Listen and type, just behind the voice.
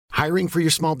Hiring for your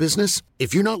small business?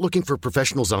 If you're not looking for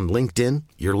professionals on LinkedIn,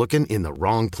 you're looking in the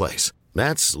wrong place.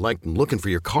 That's like looking for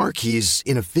your car keys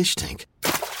in a fish tank.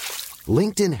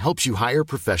 LinkedIn helps you hire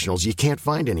professionals you can't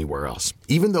find anywhere else,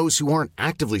 even those who aren't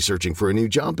actively searching for a new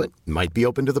job but might be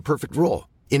open to the perfect role.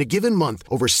 In a given month,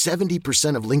 over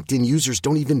 70% of LinkedIn users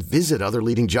don't even visit other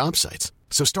leading job sites.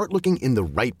 So start looking in the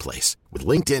right place. With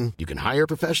LinkedIn, you can hire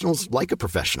professionals like a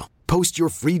professional. Post your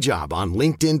free job on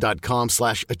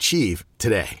linkedin.com/achieve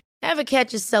today. Ever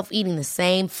catch yourself eating the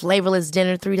same flavorless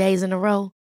dinner 3 days in a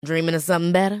row? Dreaming of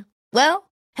something better?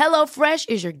 Well, HelloFresh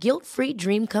is your guilt-free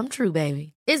dream come true,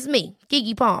 baby. It's me,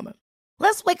 Keke Palmer.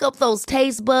 Let's wake up those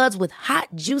taste buds with hot,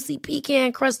 juicy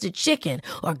pecan-crusted chicken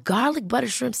or garlic butter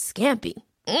shrimp scampi.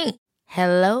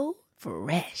 Hello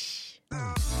Fresh.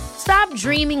 Stop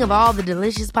dreaming of all the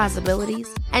delicious possibilities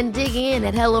and dig in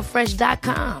at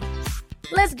HelloFresh.com.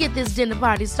 Let's get this dinner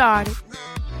party started.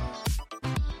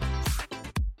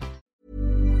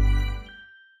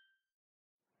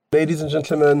 Ladies and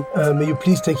gentlemen, may you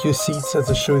please take your seats as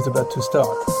the show is about to start.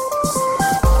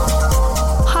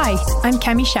 Hi, I'm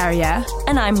Kemi Sharia.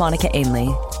 And I'm Monica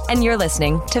Ainley. And you're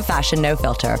listening to Fashion No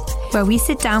Filter, where we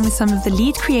sit down with some of the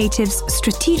lead creatives,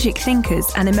 strategic thinkers,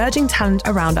 and emerging talent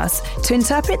around us to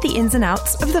interpret the ins and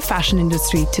outs of the fashion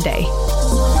industry today.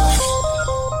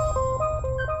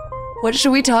 What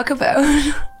should we talk about?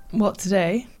 What,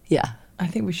 today? Yeah. I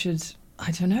think we should,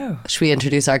 I don't know. Should we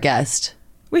introduce our guest?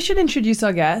 We should introduce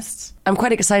our guest. I'm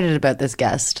quite excited about this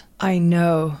guest. I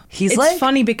know. It's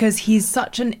funny because he's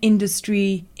such an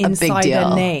industry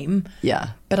insider name. Yeah.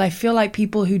 But I feel like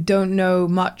people who don't know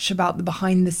much about the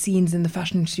behind the scenes in the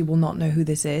fashion industry will not know who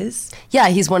this is. Yeah,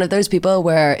 he's one of those people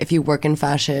where if you work in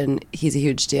fashion, he's a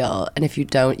huge deal. And if you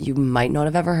don't, you might not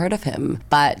have ever heard of him.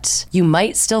 But you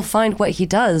might still find what he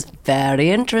does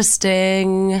very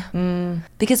interesting.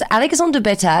 Because Alexandre de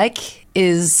Betac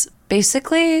is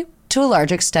basically, to a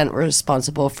large extent,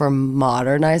 responsible for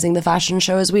modernizing the fashion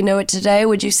show as we know it today.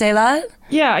 Would you say that?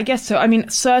 Yeah, I guess so. I mean,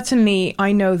 certainly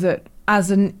I know that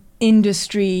as an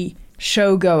industry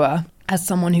showgoer, as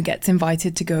someone who gets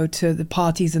invited to go to the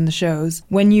parties and the shows,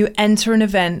 when you enter an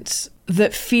event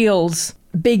that feels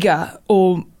bigger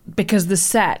or because the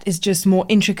set is just more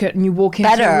intricate and you walk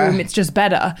into the room, it's just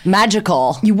better.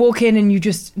 Magical. You walk in and you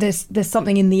just, there's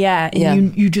something in the air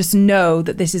and you just know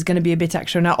that this is going to be a bit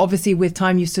extra. Now, obviously with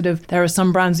time, there are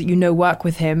some brands that you know work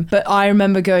with him, but I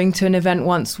remember going to an event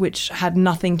once which had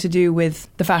nothing to do with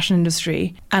the fashion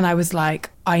industry and I was like,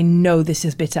 I know this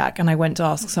is Betac, and I went to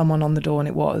ask someone on the door and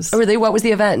it was. Oh, really? What was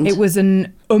the event? It was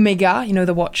an Omega, you know,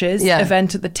 the watches,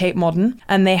 event at the Tate Modern,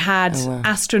 and they had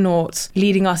astronauts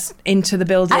leading us into the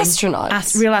building.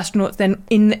 Astronauts? Real astronauts. Then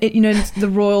the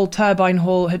Royal Turbine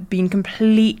Hall had been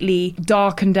completely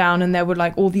darkened down and there were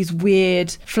like all these weird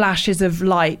flashes of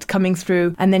light coming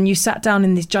through, and then you sat down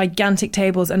in these gigantic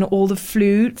tables and all the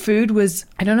food was,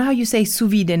 I don't know how you say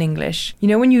sous vide in English. You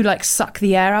know when you like suck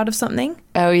the air out of something?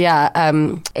 Oh, yeah.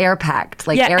 Air packed,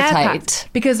 like airtight. Air-packed.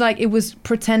 Because like it was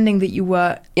pretending that you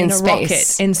were in a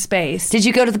rocket in space. Did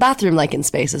you go to the bathroom like in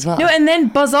space as well? No, and then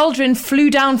Buzz Aldrin flew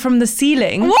down from the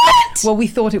ceiling. What? Well, we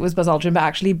thought it was Buzz Aldrin, but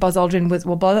actually Buzz Aldrin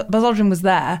was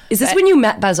there. Is this when you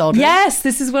met Buzz Aldrin? Yes,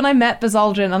 this is when I met Buzz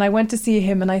Aldrin, and I went to see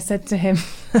him and I said to him,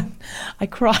 I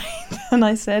cried and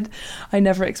I said, I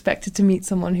never expected to meet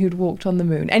someone who'd walked on the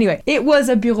moon. Anyway, it was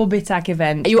a Bureau Betac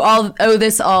event. You all owe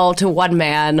this all to one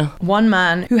man. One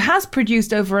man who has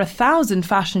produced over 1,000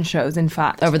 fashion shows, in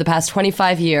fact. Over the past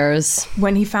 25 years.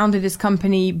 When he founded his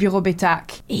company, Bureau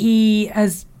Betac, he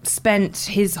has spent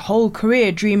his whole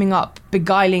career dreaming up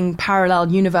beguiling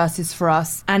parallel universes for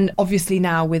us. And obviously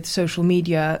now with social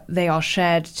media, they are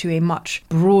shared to a much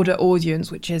broader audience,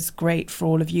 which is great for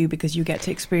all of you because you get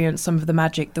to experience some of the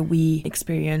magic that we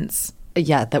experience.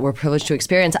 Yeah, that we're privileged to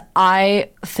experience.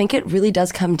 I think it really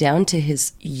does come down to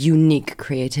his unique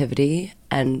creativity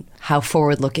and how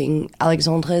forward-looking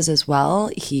Alexandre is as well.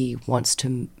 He wants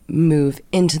to move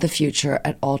into the future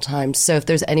at all times. So if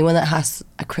there's anyone that has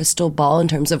a crystal ball in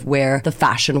terms of where the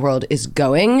fashion world is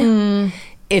going,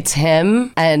 it's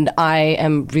him. And I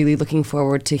am really looking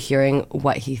forward to hearing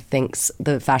what he thinks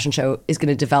the fashion show is going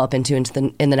to develop into in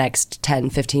the next 10,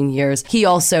 15 years. He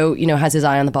also, has his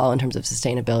eye on the ball in terms of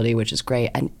sustainability, which is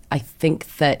great. And I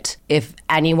think that if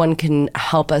anyone can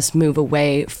help us move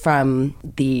away from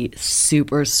the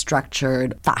super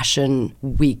structured fashion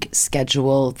week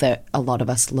schedule that a lot of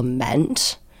us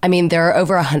lament, I mean, there are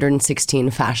over 116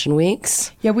 fashion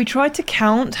weeks. Yeah, we tried to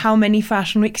count how many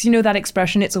fashion weeks. You know that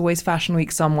expression, it's always fashion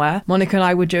week somewhere. Monica and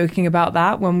I were joking about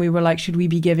that when we were like, should we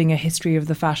be giving a history of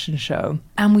the fashion show?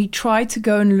 And we tried to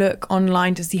go and look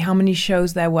online to see how many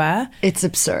shows there were. It's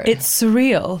absurd. It's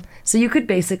surreal. So you could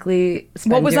basically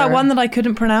spend What was that one that I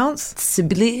couldn't pronounce?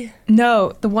 Sibley?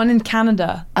 No, the one in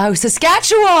Canada. Oh,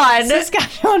 Saskatchewan!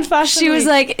 Saskatchewan Fashion She Week. was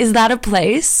like, is that a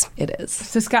place? It is.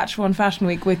 Saskatchewan Fashion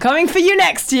Week. We're coming for you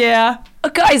next year. Oh,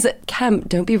 guys, Cam,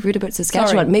 don't be rude about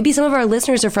Saskatchewan. Sorry. Maybe some of our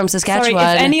listeners are from Saskatchewan.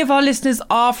 Sorry, if any of our listeners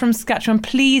are from Saskatchewan,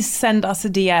 please send us a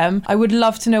DM. I would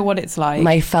love to know what it's like.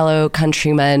 My fellow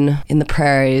countrymen in the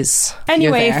prairies.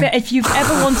 Anyway, You're there. if you've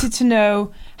ever wanted to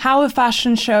know how a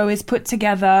fashion show is put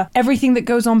together, everything that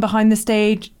goes on behind the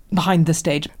stage,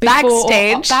 backstage.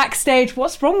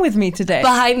 What's wrong with me today?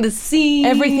 Behind the scenes.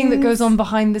 Everything that goes on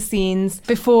behind the scenes,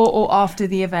 before or after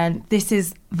the event, this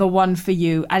is the one for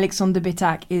you. Alexandre de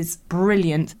Betac is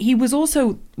brilliant. He was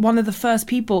also one of the first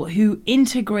people who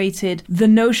integrated the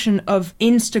notion of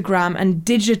Instagram and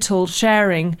digital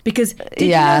sharing, because did you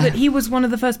know that he was one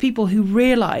of the first people who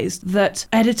realized that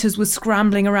editors were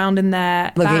scrambling around in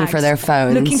their Looking for their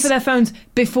phones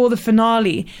before the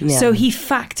finale. Yeah. So he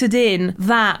factored in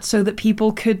that so that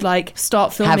people could like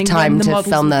start filming Have time when the to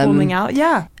models film were them. falling out.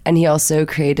 Yeah. And he also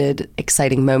created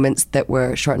exciting moments that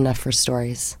were short enough for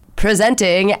stories.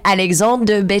 Presenting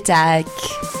Alexandre de Betac.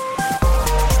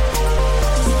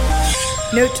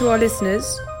 Note to our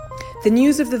listeners, the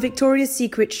news of the Victoria's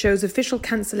Secret show's official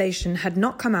cancellation had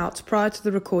not come out prior to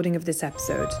the recording of this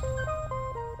episode.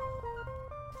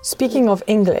 Speaking of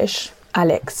English,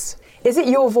 Alex, is it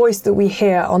your voice that we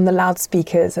hear on the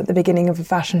loudspeakers at the beginning of a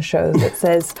fashion show that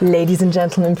says, ladies and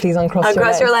gentlemen, please uncross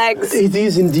your legs? It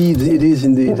is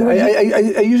indeed.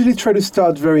 I usually try to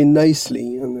start very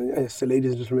nicely. And I say,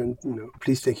 ladies and gentlemen,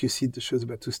 please take your seat. The show's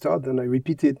about to start. Then I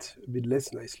repeat it a bit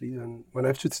less nicely. And when I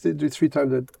have to do it 3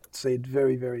 times, I say it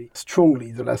very, very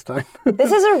strongly the last time.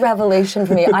 This is a revelation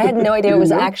for me. I had no idea it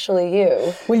was actually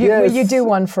you. Will you do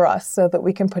one for us so that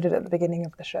we can put it at the beginning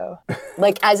of the show?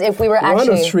 Like as if we were actually...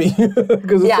 1 or 3,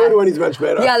 because the third one is much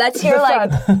better. Yeah, let's hear like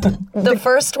the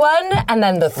first one and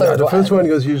then the third one. The first one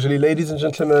goes usually, ladies and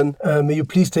gentlemen, may you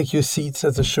please take your seats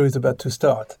as the show is about to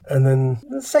start. And then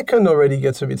the second already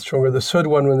gets a bit stronger. The third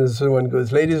one, when the third one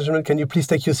goes, ladies and gentlemen, can you please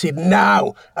take your seat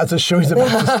now as the show is about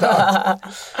to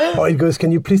start? Or it goes,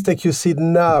 can you please take your seat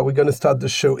now? We're going to start the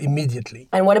show immediately.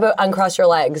 And what about uncross your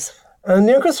legs? And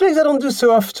the uncross legs I don't do so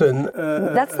often.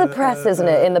 That's the press, isn't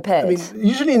it, in the pit? I mean,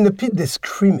 usually in the pit they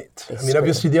scream it.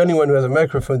 Obviously the only one who has a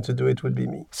microphone to do it would be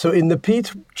me. So in the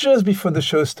pit, just before the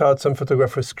show starts, some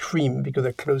photographers scream because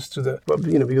they're close to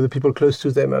because the people close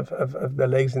to them have their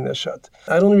legs in their shot.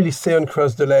 I don't really say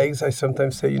uncross the legs. I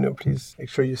sometimes say, please make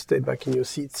sure you stay back in your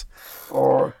seats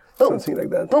or something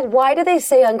like that. But why do they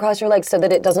say uncross your legs so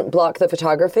that it doesn't block the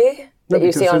photography? That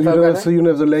you see on photography? So you don't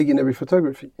have the leg in every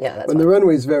photography. Yeah, that's when the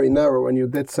runway is very narrow and you're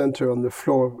dead center on the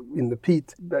floor in the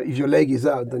pit, if your leg is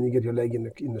out, then you get your leg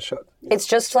in the shot. It's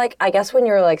just like, I guess when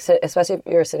you're like, especially if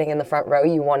you're sitting in the front row,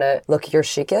 you want to look your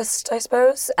chicest, I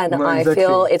suppose. And I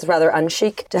feel it's rather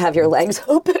unchic to have your legs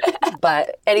open.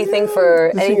 But anything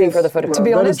for the photo. To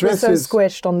be honest, we're so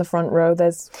squished on the front row.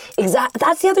 There's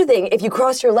That's the other thing. If you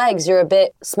cross your legs, you're a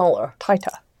bit smaller,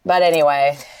 tighter. But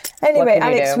anyway,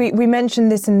 Alex, we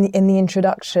mentioned this in the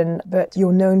introduction, but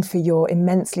you're known for your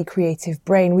immensely creative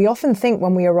brain. We often think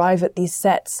when we arrive at these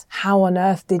sets, how on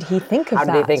earth did he think of that?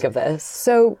 How did he think of this?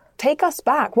 So take us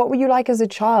back. What were you like as a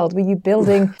child? Were you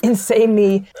building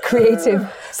insanely creative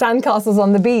sandcastles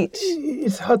on the beach?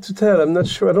 It's hard to tell. I'm not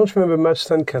sure. I don't remember much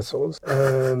sandcastles.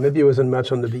 Maybe I wasn't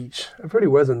much on the beach. I probably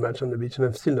wasn't much on the beach, and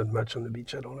I'm still not much on the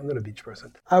beach at all. I'm not a beach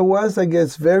person. I was, I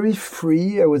guess, very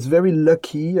free. I was very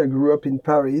lucky. I grew up in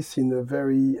Paris in a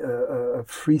very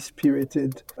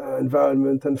free-spirited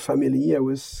environment and family. I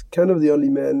was kind of the only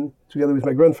man, together with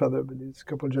my grandfather, but he's a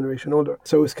couple of generations older.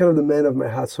 So I was kind of the man of my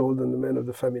household and the man of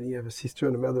the family. I have a sister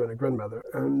and a mother and a grandmother.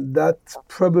 And that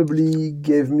probably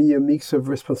gave me a mix of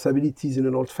responsibilities in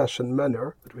an old-fashioned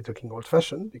manner. But we're talking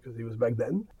old-fashioned because it was back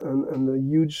then. And a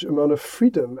huge amount of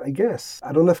freedom, I guess.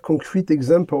 I don't have concrete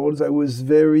examples. I was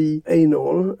very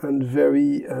anal and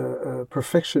very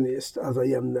perfectionist, as I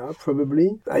am now,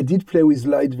 probably. I did play with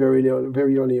light very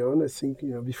early on. I think,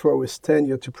 before I was 10,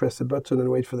 you had to press a button and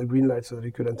wait for the green light so that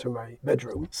you could enter my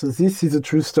bedroom. So this is a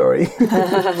true story.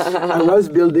 I was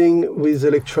building with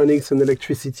electronics and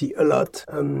electricity a lot.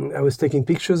 I was taking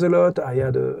pictures a lot. I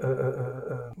had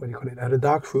I had a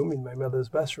dark room in my mother's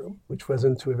bathroom, which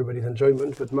wasn't to everybody's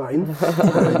enjoyment, but mine.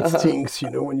 It stinks,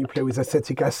 when you play with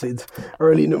acetic acid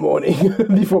early in the morning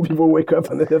before people wake up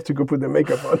and they have to go put their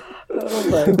makeup on.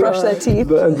 brush their teeth.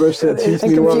 And brush their teeth.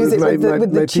 And confuse it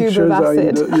with the tube of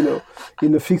acid.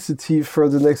 In the fixative for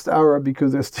the next hour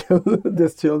because they're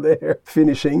still there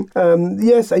finishing.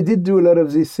 Yes, I did do a lot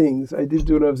of these things. I did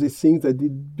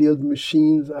build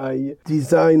machines. I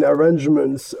designed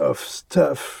arrangements of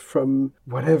stuff from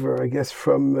whatever, I guess,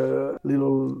 from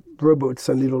little robots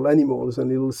and little animals and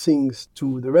little things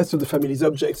to the rest of the family's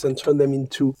objects and turn them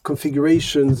into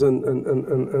configurations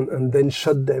and then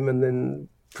shot them and then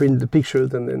print the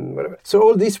pictures and then whatever. So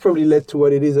all this probably led to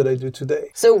what it is that I do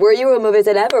today. So were you a mauvais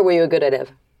élève or were you a good élève?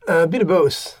 A bit of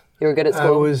both. You were good at school?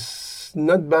 I was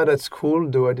not bad at school,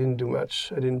 though I didn't do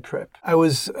much. I didn't prep. I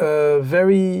was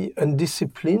very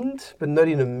undisciplined, but not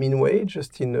in a mean way,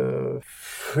 just in a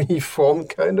free-form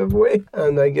kind of way.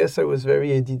 And I guess I was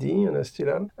very ADD, and I still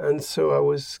am. And so I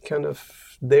was kind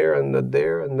of there and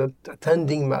not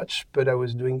attending much, but I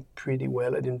was doing pretty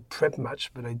well. I didn't prep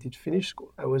much, but I did finish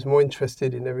school. I was more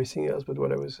interested in everything else but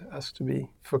what I was asked to be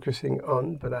focusing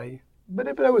on, but I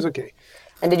was okay.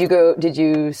 And did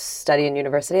you study in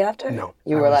university after? No.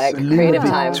 You were like creative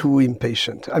time. Too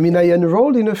impatient. I mean, I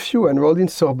enrolled in a few. I enrolled in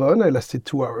Sorbonne. I lasted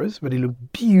 2 hours, but it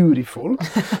looked beautiful.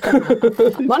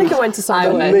 Monica went to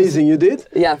Sorbonne. Amazing. You did?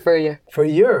 Yeah, for a year. For a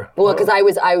year? Well, because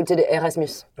I did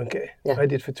Erasmus. Okay. Yeah. I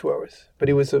did for 2 hours. But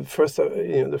it was the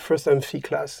first amphi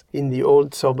class in the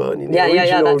old Sorbonne, in the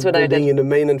original that's what building I did. in the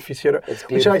main amphitheater, It's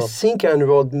which I beautiful. think I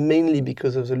enrolled mainly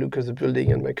because of the look of the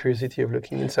building and my curiosity of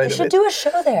looking inside of it. You should do a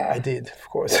show there. I did, of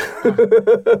course.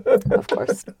 Of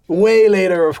course. Way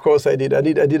later, of course, I did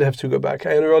have to go back.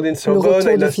 I enrolled in Sorbonne.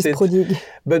 I lasted,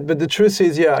 but the truth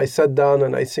is, I sat down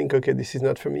and I think, okay, this is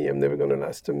not for me. I'm never going to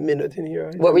last a minute in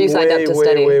here. What were you signed up to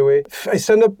study? I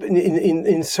signed up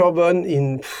in Sorbonne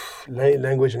in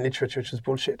language and literature, which is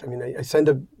bullshit. I mean, I signed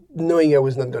up knowing I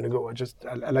was not going to go.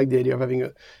 I like the idea of having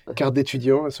a carte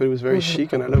d'étudiant, so it was very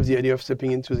chic, and I love the idea of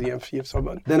stepping into the amphi of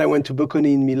Sorbonne. Then I went to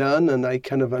Bocconi in Milan, and I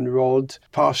kind of enrolled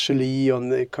partially on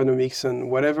the economics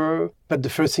and whatever. But the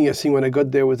first thing I think when I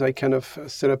got there was I kind of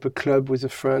set up a club with a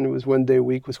friend. It was 1 day a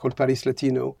week. It was called Paris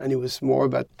Latino, and it was more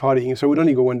about partying. So I would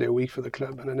only go 1 day a week for the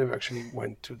club, and I never actually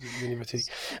went to the university.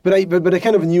 But I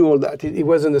kind of knew all that. It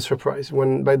wasn't a surprise.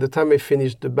 By the time I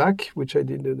finished the bac, which I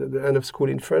did at the end of school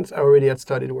in France, I already had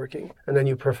started working. And I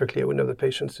knew perfectly I wouldn't have the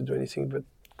patience to do anything but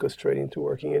go straight into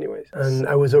working anyways. And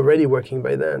I was already working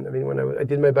by then. I mean, when I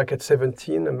did my bac at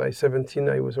 17, and by 17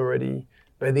 I was already...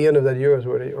 By the end of that year, I was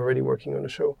already working on a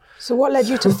show. So what led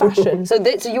you to fashion? So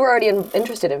you were already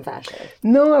interested in fashion?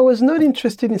 No, I was not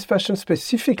interested in fashion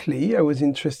specifically. I was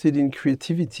interested in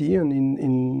creativity and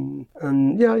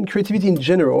in creativity in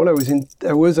general.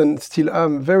 I was and still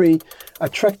am very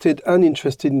attracted and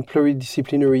interested in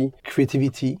pluridisciplinary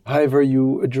creativity, however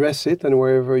you address it and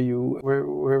wherever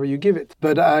you give it.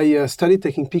 But I started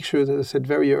taking pictures, as I said,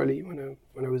 very early when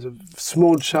I was a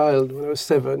small child, when I was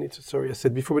 7. It's a story I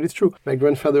said before, but it's true. My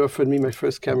grandfather offered me my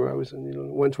first camera. I was a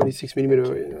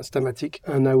 126mm Stamatic,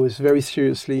 and I was very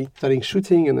seriously starting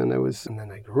shooting. And then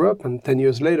I grew up, and 10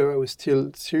 years later, I was still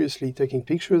seriously taking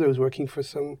pictures. I was working for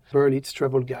some Berlitz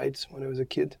travel guides when I was a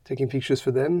kid, taking pictures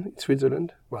for them in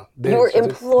Switzerland. Well, you were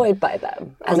employed by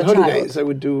them as a child. On holidays, I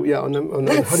would do on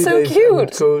That's holidays. So cute. I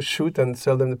would go shoot and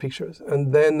sell them the pictures,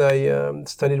 and then I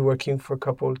started working for a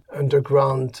couple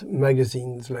underground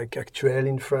magazines like Actuel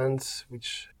in France,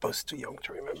 which I was too young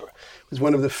to remember. It was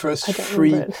one of the first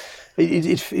free.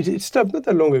 It stopped not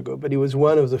that long ago, but it was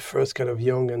one of the first kind of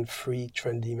young and free,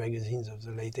 trendy magazines of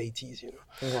the late 80s.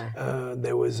 Yeah.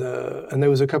 There was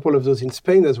a couple of those in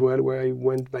Spain as well, where I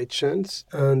went by chance,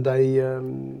 and I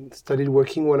started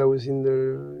working while I was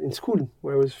in school.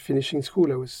 Where I was finishing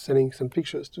school, I was selling some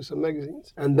pictures to some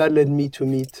magazines, and that led me to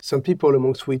meet some people,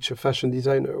 amongst which a fashion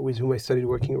designer with whom I started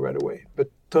working right away. But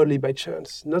totally by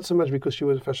chance. Not so much because she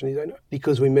was a fashion designer.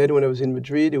 Because we met when I was in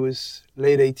Madrid. It was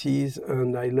late 80s,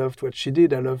 and I loved what she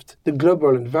did. I loved the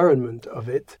global environment of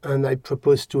it. And I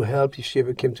proposed to help if she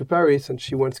ever came to Paris. And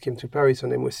she once came to Paris. Her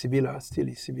name was Sibila. Still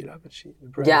is Sibila, but she...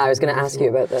 Yeah, I was going to ask you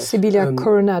about this. Sibila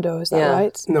Coronado, is that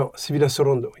right? No, Sibila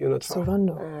Sorondo. You're not far.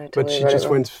 Sorondo. But she just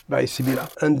went by Sibila.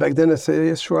 And back then I said,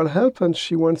 yes, sure, I'll help. And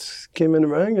she once came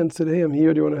and rang and said, hey, I'm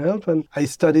here, do you want to help? And I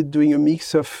started doing a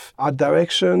mix of art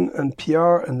direction and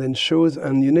PR and then shows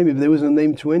and you name it. There was no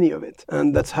name to any of it.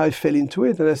 And that's how I fell into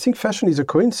it. And I think fashion is a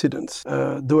coincidence,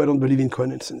 though I don't believe in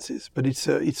coincidences, but it's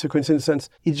a coincidence sense.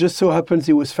 It just so happens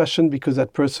it was fashion because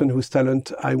that person whose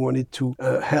talent I wanted to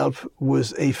help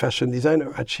was a fashion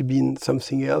designer. Had she been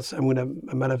something else, I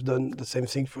might have done the same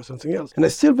thing for something else. And I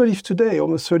still believe today,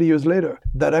 almost 30 years later,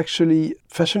 that actually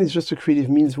fashion is just a creative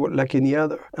means like any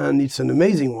other. And it's an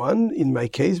amazing one in my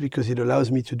case because it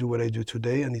allows me to do what I do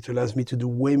today, and it allows me to do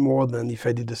way more than if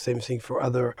I did the same thing for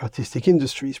other artistic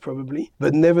industries probably.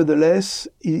 But nevertheless,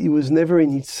 it was never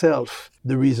in itself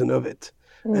the reason of it.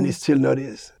 And it still not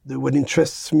is. What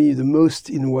interests me the most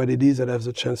in what it is that I have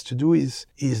the chance to do is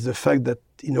the fact that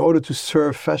in order to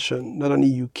serve fashion, not only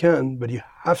you can, but you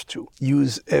have to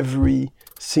use every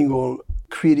single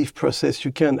creative process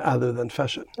you can other than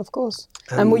fashion. Of course.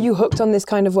 And were you hooked on this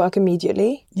kind of work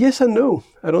immediately? Yes and no.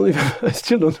 I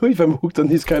still don't know if I'm hooked on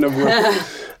this kind of work.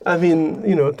 I mean,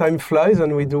 time flies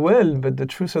and we do well, but the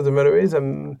truth of the matter is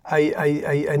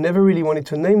I never really wanted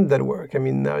to name that work. I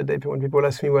mean, nowadays when people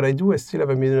ask me what I do, I still have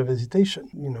a minute of hesitation.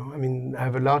 I mean, I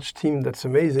have a large team that's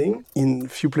amazing in a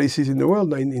few places in the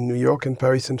world, in New York and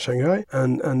Paris and Shanghai.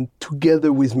 And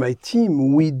together with my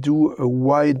team, we do a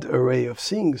wide array of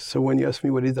things. So when you ask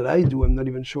me what it is that I do, I'm not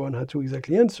even sure on how to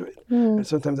exactly answer it. And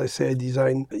sometimes I say I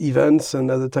design events, and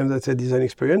other times I say I design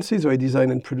experiences, or I design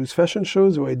and produce fashion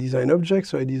shows, or I design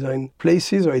objects, or I design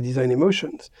places, or I design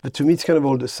emotions. But to me, it's kind of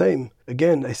all the same.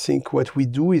 Again, I think what we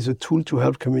do is a tool to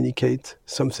help communicate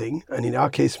something. And in our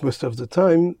case, most of the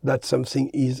time, that something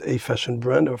is a fashion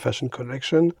brand or a fashion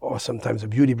collection, or sometimes a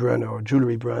beauty brand or a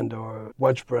jewelry brand or a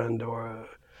watch brand or a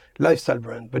lifestyle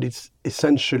brand. But it's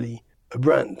essentially a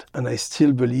brand. And I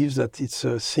still believe that it's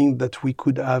a thing that we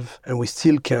could have and we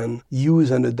still can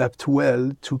use and adapt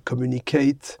well to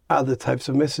communicate other types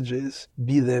of messages,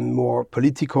 be them more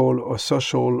political or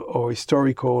social or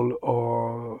historical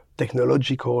or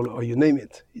technological or you name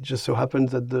it. It just so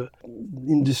happens that the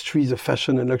industries of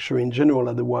fashion and luxury in general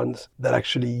are the ones that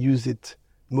actually use it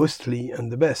mostly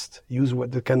and the best. Use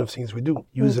the kind of things we do.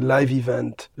 Use a live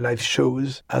event, live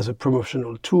shows as a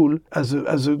promotional tool, as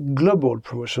a global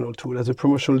promotional tool, as a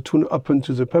promotional tool open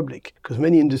to the public. Because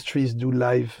many industries do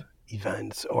live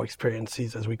events or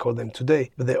experiences, as we call them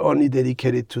today, but they're only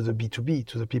dedicated to the B2B,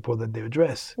 to the people that they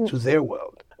address, to their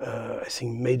world. I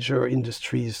think major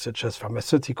industries such as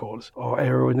pharmaceuticals or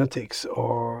aeronautics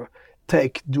or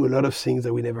tech do a lot of things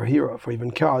that we never hear of, or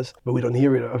even cars, but we don't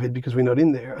hear of it because we're not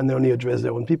in there, and they only address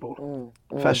their own people.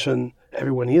 Fashion,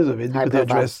 everyone hears of it because they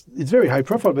address, it's very high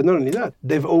profile, but not only that,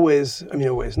 they've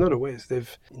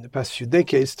they've in the past few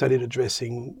decades started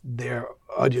addressing their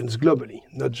audience globally,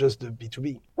 not just the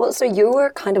B2B. Well, so you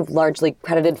were kind of largely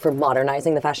credited for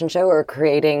modernizing the fashion show or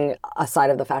creating a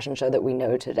side of the fashion show that we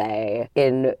know today.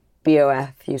 In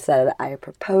BOF, you said, I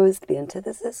proposed the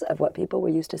antithesis of what people were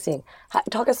used to seeing.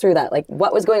 Talk us through that. Like,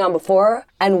 what was going on before,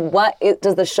 and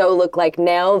does the show look like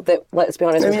now that, let's be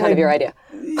honest, was kind of your idea?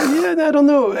 Yeah, I don't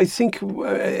know. I think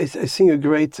a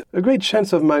great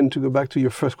chance of mine to go back to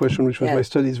your first question, which was my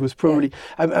studies, was probably,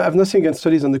 I have nothing against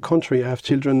studies. On the contrary, I have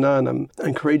children now and I'm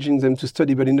encouraging them to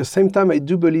study. But in the same time, I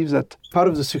do believe that part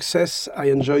of the success I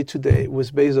enjoy today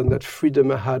was based on that freedom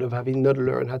I had of having not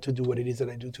learned how to do what it is that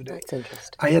I do today. That's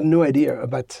interesting. I had no idea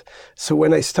about, so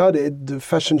when I started, the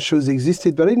fashion shows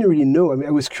existed, but I didn't really know. I mean,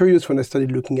 I was curious when I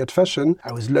started looking at fashion.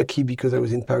 I was lucky because I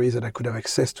was in Paris that I could have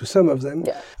access to some of them.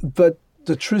 Yeah. But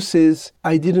the truth is,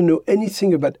 I didn't know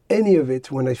anything about any of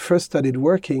it when I first started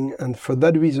working, and for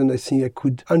that reason, I think I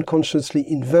could unconsciously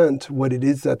invent what it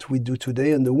is that we do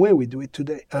today and the way we do it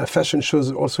today. Fashion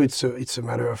shows also, it's a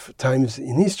matter of times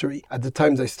in history. At the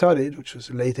times I started, which was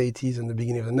the late 80s and the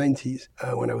beginning of the 90s,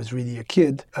 when I was really a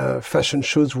kid, fashion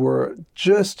shows were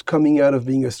just coming out of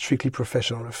being a strictly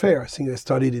professional affair. I think I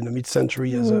started in the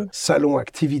mid-century as a salon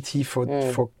activity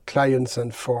for clients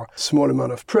and for small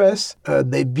amount of press.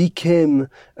 They became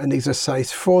an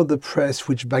exercise for the press,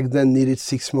 which back then needed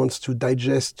 6 months to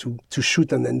digest, to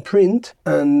shoot and then print.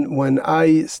 And when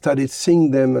I started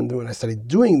seeing them and when I started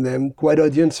doing them, wide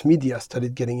audience media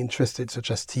started getting interested, such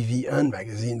as TV and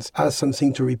magazines, as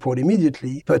something to report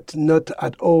immediately, but not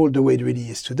at all the way it really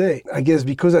is today. I guess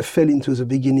because I fell into the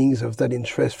beginnings of that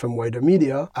interest from wider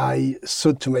media, I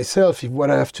thought to myself, if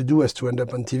what I have to do is to end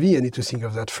up on TV, I need to think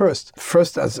of that first.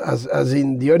 First, as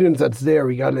in the audience that's there,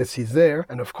 regardless is there,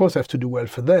 and of course I have to do well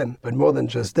for them, but more than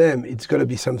just them, it's got to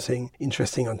be something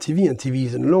interesting on TV, and TV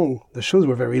isn't long. The shows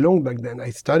were very long back then.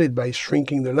 I started by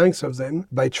shrinking the length of them,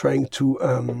 by trying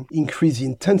to increase the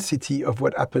intensity of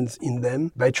what happens in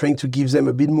them, by trying to give them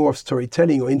a bit more of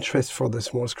storytelling or interest for the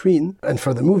small screen and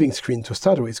for the moving screen to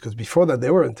start with, because before that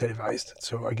they weren't televised.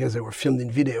 So I guess they were filmed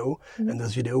in video, and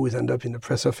those videos would end up in the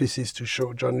press offices to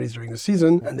show journalists during the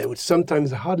season, and they would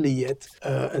sometimes hardly yet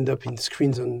end up in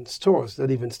screens on stores.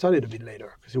 That even started a bit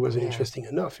later because it wasn't interesting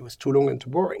enough. It was too long and too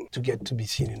boring to get to be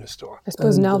seen in a store. I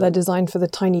suppose now they're designed for the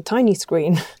tiny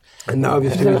screen. And now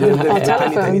obviously we didn't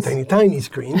have tiny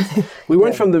screens. We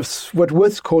went from what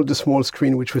was called the small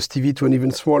screen, which was TV, to an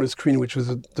even smaller screen, which was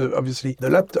obviously the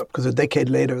laptop, because a decade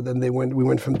later then we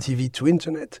went from TV to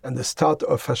internet and the start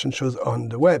of fashion shows on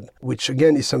the web, which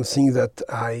again is something that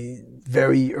I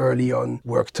very early on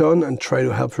worked on and tried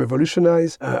to help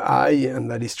revolutionize. And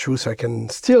that is true, so I can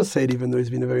still say it even though it's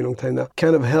been a very long time now,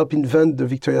 kind of help invent the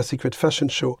Victoria's Secret fashion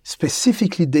show,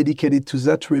 specifically dedicated to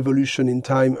that revolution in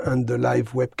time and the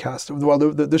live webcast. Well,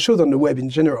 the shows on the web in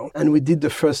general. And we did the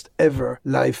first ever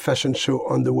live fashion show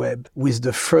on the web with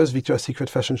the first Victoria's Secret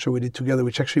fashion show we did together,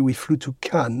 which actually we flew to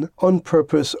Cannes on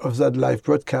purpose of that live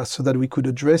broadcast so that we could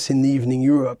address in the evening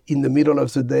Europe, in the middle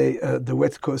of the day the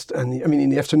West Coast, in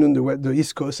the afternoon the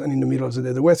East Coast, and in the middle of the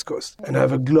day the West Coast, and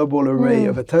have a global array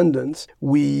of attendance.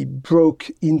 We broke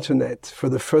internet for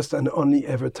the first and only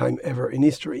ever time ever in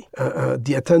history.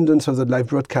 The attendance of the live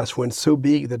broadcast went so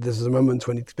big that there's a moment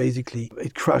when it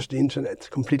crashed the internet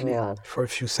completely for a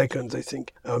few seconds, I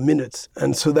think, minutes.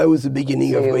 And so that was the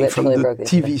beginning of going from the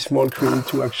TV small screen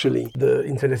to actually the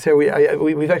internet. So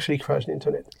we've actually crashed the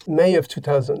internet. May of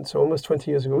 2000, so almost 20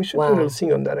 years ago. We should do a little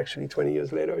thing on that actually 20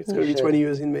 years later. It's going to be 20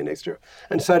 years in May next year.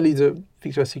 And sadly, the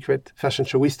Victoria's Secret fashion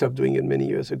show, we stopped doing it many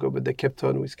years ago, but they kept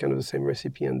on with kind of the same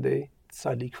recipe, and they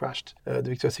sadly crashed the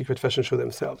Victoria's Secret fashion show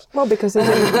themselves. Well, because they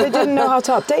didn't know how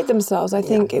to update themselves. I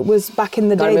think it was back in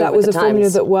the day that was a formula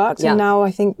that worked, and now I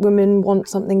think women want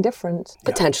something different.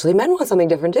 Potentially men want something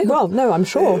different too. Well, no, I'm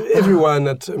sure. Everyone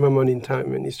at a moment in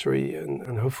time in history,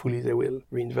 and hopefully they will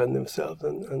reinvent themselves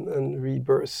and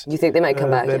rebirth. You think they might come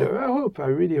back? Better. Yeah. I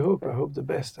really hope. I hope the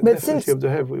best. I definitely hope they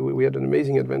have. We had an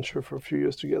amazing adventure for a few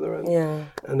years together,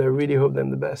 and I really hope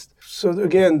them the best. So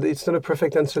again, it's not a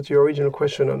perfect answer to your original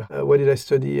question on what did I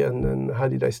study and how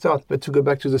did I start. But to go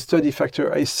back to the study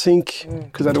factor, I think,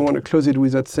 because I don't want to close it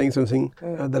without saying something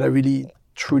that I really,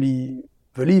 truly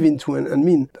believe into and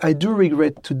mean. I do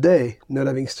regret today not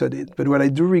having studied, but what I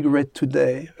do regret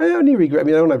today, I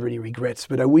don't have really regrets,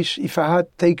 but I wish if I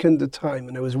had taken the time,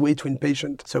 and I was way too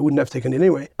impatient, so I wouldn't have taken it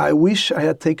anyway, I wish I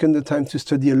had taken the time to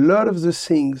study a lot of the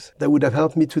things that would have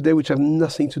helped me today, which have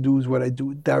nothing to do with what I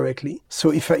do directly.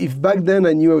 So if back then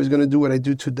I knew I was going to do what I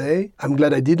do today, I'm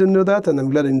glad I didn't know that, and I'm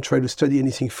glad I didn't try to study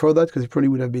anything for that, because it probably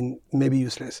would have been maybe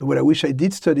useless. What I wish I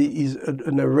did study is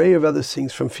an array of other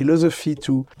things, from philosophy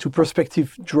to perspective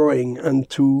drawing and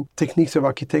to techniques of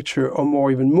architecture,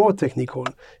 or even more technical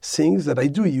things that I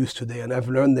do use today, and I've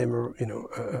learned them,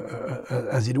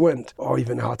 as it went, or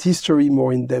even art history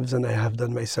more in depth than I have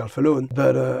done myself alone.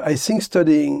 But I think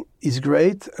studying is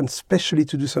great, and especially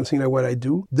to do something like what I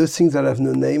do, those things that have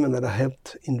no name and that I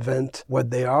helped invent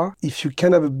what they are. If you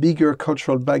can have a bigger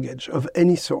cultural baggage of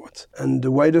any sort, and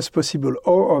the widest possible,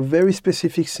 or very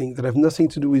specific things that have nothing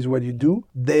to do with what you do,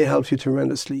 they help you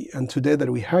tremendously. And today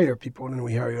that we hire people, and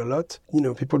we hire a lot,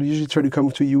 people usually try to come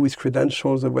to you with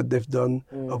credentials of what they've done,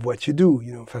 of what you do,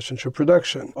 fashion show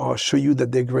production, or show you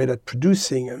that they're great at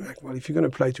producing. And like, well, if you're going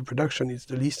to apply to production, it's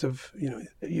the least of,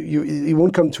 it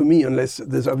won't come to me unless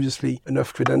there's obviously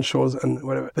enough credentials and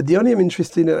whatever. But the only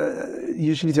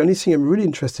usually the only thing I'm really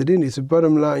interested in is the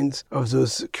bottom lines of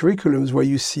those curriculums where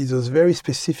you see those very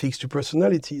specifics to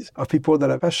personalities of people that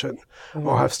have passion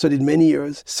or have studied many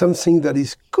years, something that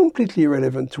is completely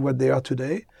irrelevant to what they are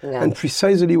today, and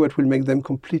precisely what will make them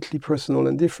completely personal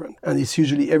and different. And it's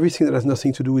usually everything that has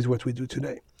nothing to do with what we do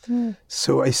today.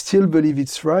 So I still believe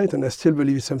it's right, and I still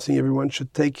believe it's something everyone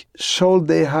should take, should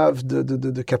they have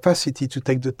the capacity to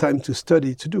take the time to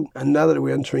study, to do. And now that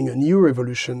we're entering a new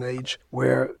revolution age,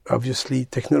 where obviously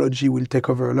technology will take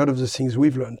over a lot of the things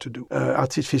we've learned to do.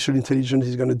 Artificial intelligence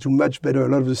is going to do much better a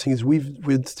lot of the things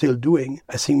we're still doing.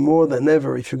 I think more than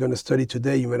ever, if you're going to study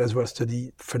today, you might as well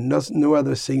study for no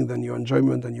other thing than your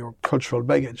enjoyment and your cultural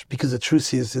baggage. Because the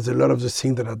truth is, there's a lot of the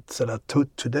things that are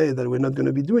taught today that we're not going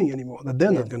to be doing anymore, that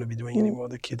they're not going to be doing anymore,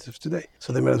 the kids of today.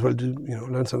 So they might as well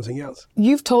learn something else.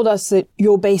 You've told us that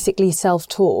you're basically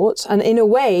self-taught, and in a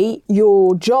way,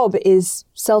 your job is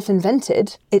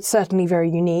self-invented. It's certainly very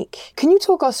unique. Can you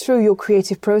talk us through your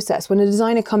creative process? When a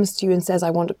designer comes to you and says,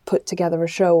 I want to put together a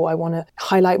show, or I want to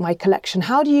highlight my collection,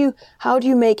 how do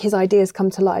you make his ideas come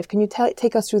to life? Can you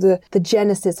take us through the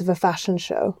genesis of a fashion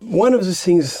show? One of the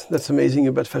things that's amazing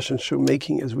about fashion show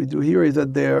making, as we do here, is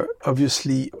that they're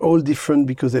obviously all different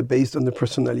because they're based on the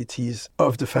personalities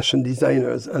of the fashion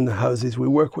designers and the houses we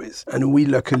work with. And we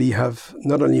luckily have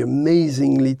not only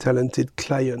amazingly talented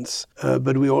clients,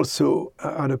 but we also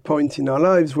are at a point in our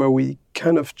lives where we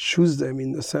kind of choose them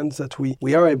in the sense that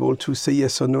we are able to say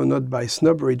yes or no, not by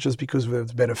snobbery, just because we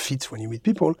have better fits when you meet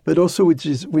people, but also which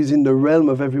is within the realm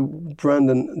of every brand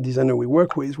and designer we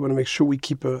work with. We want to make sure we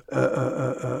keep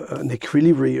an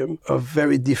equilibrium of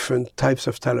very different types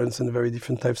of talents and very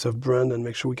different types of brand, and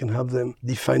make sure we can help them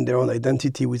define their own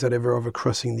identity without ever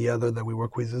overcrossing the other that we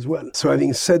work with as well. So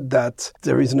having said that,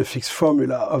 there isn't a fixed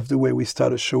formula of the way we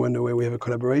start a show and the way we have a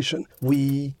collaboration.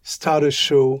 We start a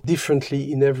show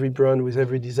differently in every brand with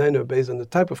every designer based on the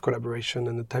type of collaboration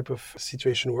and the type of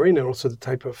situation we're in, and also the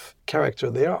type of character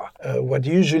they are. What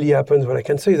usually happens, what I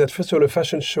can say is that first of all, a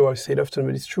fashion show, I say it often,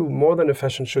 but it's true, more than a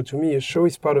fashion show to me, a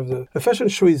fashion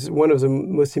show is one of the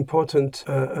most important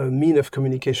mean of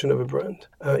communication of a brand.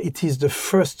 It is the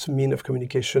first mean of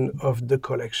communication of the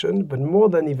collection, but more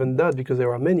than even that, because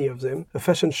there are many of them, a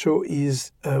fashion show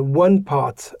is one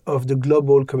part of the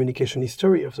global communication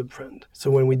history of the brand.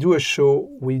 So when we do a show,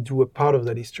 we do a part of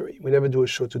that history. We never do a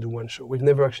show to do one show. We've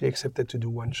never actually accepted to do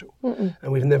one show.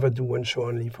 And we've never do one show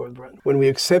only for a brand. When we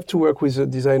accept to work with a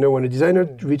designer, when a designer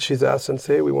reaches us and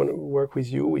say, we want to work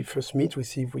with you, we first meet, we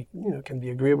see if we can be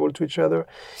agreeable to each other,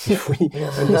 if we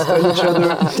understand each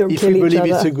other, if we believe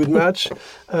it's a good match.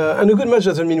 And a good match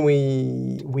doesn't mean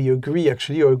we agree,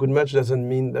 actually, or a good match doesn't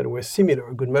mean that we're similar.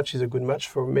 A good match is a good match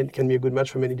can be a good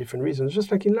match for many different reasons,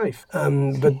 just like in life.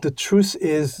 But the truth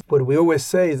is, what we always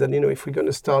say is that, if we're going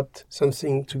to start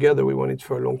something together, we want it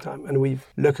for a long time. And we've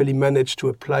luckily managed to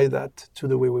apply that to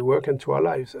the way we work and to our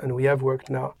lives. And we have worked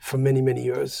now for many, many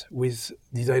years with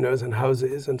designers and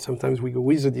houses. And sometimes we go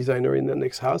with the designer in the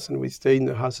next house and we stay in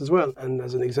the house as well. And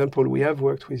as an example, we have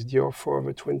worked with Dior for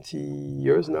over 20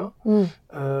 years now.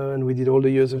 And we did all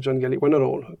the years of John Galliano. Well, not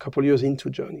all, a couple of years into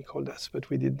John, he called us. But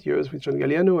we did years with John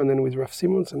Galliano and then with Raf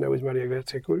Simons and now with Maria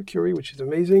Grazia Chiuri, which is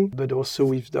amazing. But also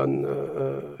we've done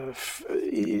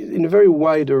in a very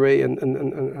wide array and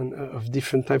of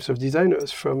different types of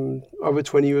designers, from over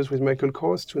 20 years with Michael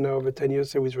Kors to now over 10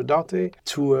 years with Rodarte,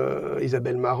 to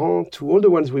Isabelle Marant, to all the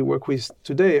ones we work with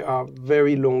today are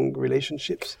very long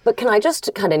relationships. But can I just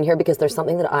cut in here, because there's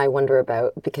something that I wonder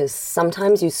about, because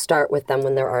sometimes you start with them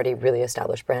when they're already really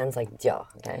established brands, like Dior,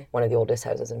 okay, one of the oldest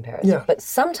houses in Paris. Yeah. But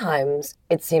sometimes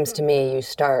it seems to me you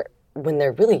start when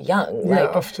they're really young. Yeah,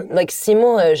 often. Like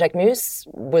Simon Jacquemus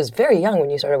was very young when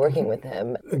you started working with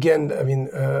him. Again, I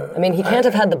mean, he can't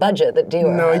have had the budget that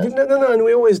Dior No, had. he didn't. No, and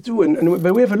we always do,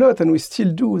 but we have a lot, and we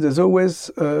still do. There's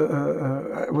always,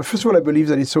 well, first of all, I believe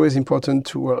that it's always important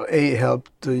to help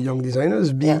the young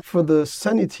designers. For the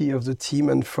sanity of the team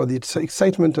and for the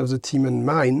excitement of the team and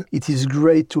mine, it is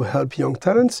great to help young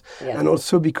talents, and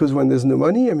also because when there's no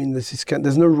money, I mean,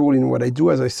 there's no rule in what I do,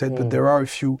 as I said, but there are a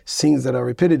few things that are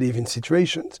repetitive in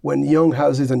situations. When young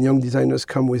houses and young designers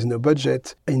come with no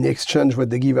budget, in exchange what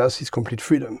they give us is complete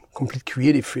freedom, complete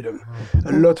creative freedom.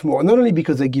 A lot more, not only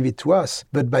because they give it to us,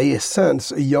 but by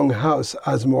essence, a young house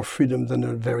has more freedom than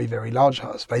a very, very large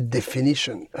house. By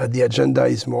definition, the agenda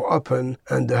is more open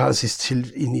and the house is still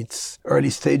in its early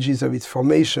stages of its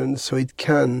formation, so it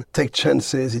can take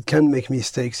chances, it can make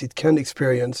mistakes, it can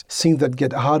experience things that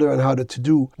get harder and harder to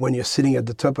do when you're sitting at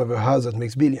the top of a house that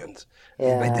makes billions.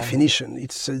 By definition,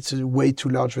 it's a way too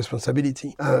large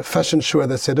responsibility. Fashion show, as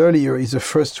I said earlier, is the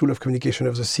first tool of communication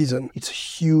of the season. It's a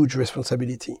huge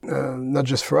responsibility, not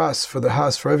just for us, for the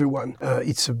house, for everyone.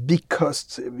 It's a big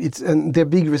cost. And they're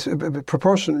big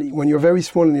proportionally. When you're very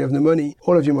small and you have no money,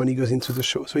 all of your money goes into the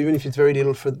show. So even if it's very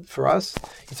little for us,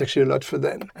 it's actually a lot for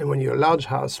them. And when you're a large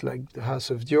house, like the house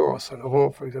of Dior or Saint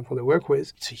Laurent, for example, they work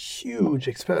with, it's a huge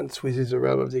expense within the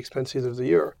realm of the expenses of the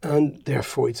year. And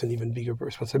therefore, it's an even bigger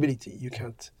responsibility. You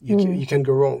can't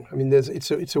go wrong. I mean,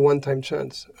 it's a one-time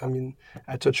chance. I mean,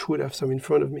 I touch wood, I have some in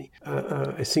front of me.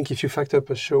 I think if you fact up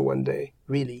a show one day,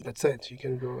 really, that's it. You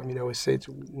can go. I mean, I always say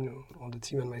to all the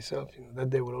team and myself, that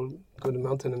day we'll all go to the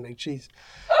mountain and make cheese.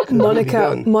 And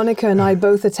Monica and I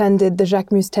both attended the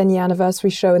Jacquemus 10-year anniversary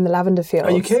show in the Lavender Fields.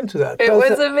 Oh, you came to that? It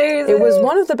was amazing. It was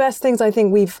one of the best things I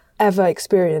think we've ever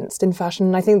experienced in fashion.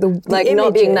 And I think the images,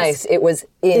 not being nice, it was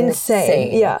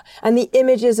insane. Yeah, and the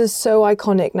images are so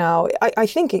iconic now. I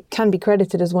think it can be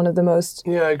credited as one of the most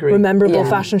memorable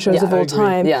fashion shows of all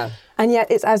time. Yeah. And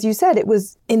yet, it's, as you said, it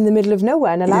was in the middle of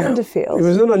nowhere in a lavender field. It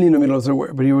was not only in the middle of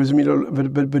nowhere, but it was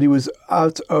but it was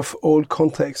out of all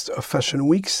context of fashion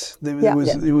weeks.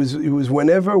 It was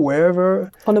whenever,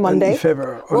 wherever, on a Monday. If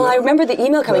ever. I remember the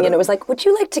email coming in. It was like, "Would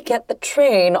you like to get the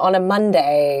train on a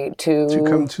Monday to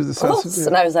come to the South?"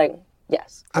 And I was like,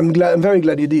 Yes. I'm very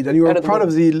glad you did. And you were part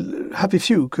of the happy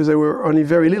few, because there were only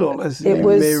very little, as you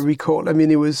may recall. I mean,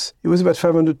 it was about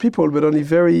 500 people, but only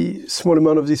very small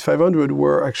amount of these 500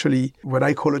 were actually what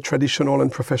I call a traditional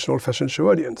and professional fashion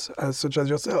show audience, such as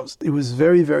yourselves. It was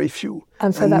very, very few.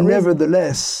 And for that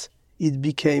nevertheless, it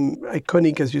became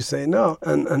iconic, as you say now,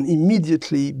 and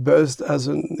immediately buzzed as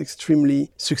an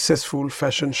extremely successful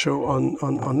fashion show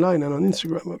online and on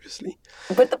Instagram, obviously.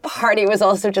 But the party was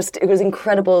also it was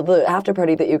incredible, the after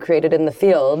party that you created in the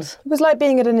field. It was like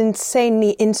being at an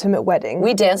insanely intimate wedding.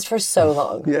 We danced for so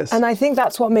long. Yes. And I think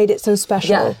that's what made it so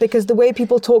special, because the way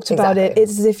people talked about it,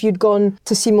 it's as if you'd gone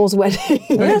to Simon's wedding.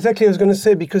 Yeah, exactly, I was going to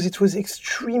say, because it was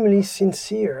extremely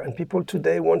sincere, and people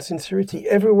today want sincerity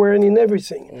everywhere and in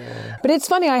everything. Yeah. But it's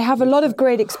funny, I have a lot of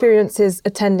great experiences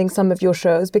attending some of your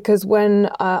shows, because when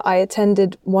I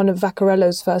attended one of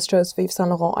Vaccarello's first shows for Yves Saint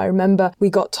Laurent, I remember we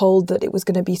got told that it was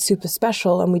going to be super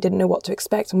special and we didn't know what to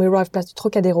expect. And we arrived Place du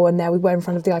Trocadéro, and there we were in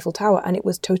front of the Eiffel Tower, and it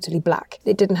was totally black.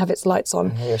 It didn't have its lights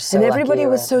on. And everybody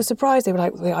was so surprised. They were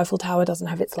like, the Eiffel Tower doesn't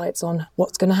have its lights on.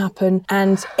 What's going to happen?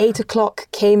 And 8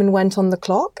 o'clock came and went on the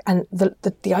clock, and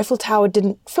the Eiffel Tower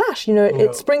didn't flash. You know,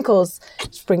 it sprinkles,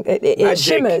 it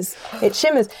shimmers. It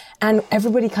shimmers. And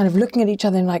everybody kind of looking at each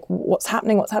other and like, what's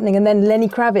happening? And then Lenny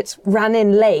Kravitz ran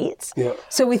in late. Yeah.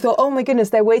 So we thought, oh my goodness,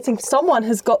 they're waiting. Someone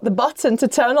has got the button to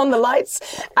turn on the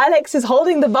lights. Alex is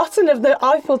holding the button of the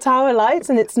Eiffel Tower lights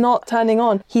and it's not turning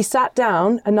on. He sat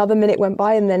down, another minute went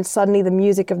by, and then suddenly the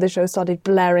music of the show started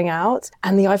blaring out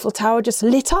and the Eiffel Tower just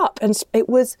lit up, and it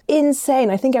was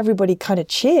insane. I think everybody kind of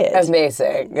cheered.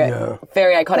 Amazing. Yeah.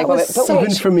 Very iconic moment.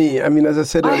 Even for me, I mean, as I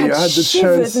said earlier, I had the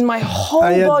chance in my whole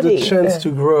I had body. the chance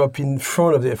to grow up in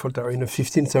front of the Eiffel Tower in the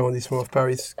 15th arrondissement of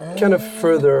Paris, kind of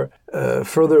further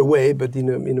away, but in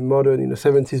a modern,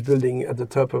 70s building at the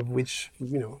top of which,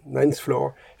 9th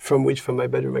floor, from my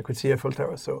bedroom I could see Eiffel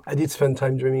Tower. So I did spend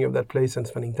time dreaming of that place and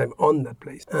spending time on that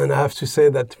place. And I have to say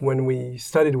that when we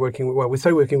started working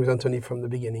with Anthony from the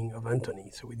beginning of Anthony.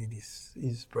 So we did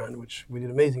his brand, which we did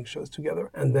amazing shows together.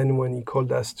 And then when he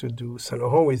called us to do Saint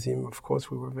Laurent with him, of course,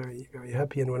 we were very, very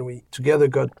happy. And when we together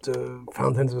got the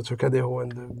Fountains of the Trocadero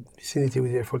and the vicinity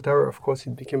with the Eiffel Tower, of course,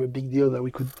 it became a big deal that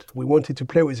we wanted to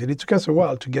play with it. It took us a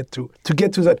while to get to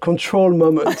that control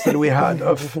moment that we had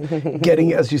of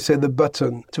getting, as you said, the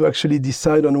button to actually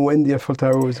decide on when the Eiffel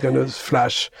Tower was going to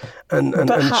flash and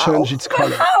change its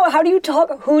color. How do you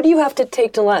talk? Who do you have to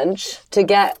take to lunch to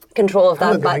get control of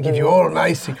that button? I give you all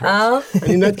my secrets.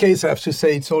 And in that case, I have to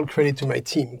say it's all credit to my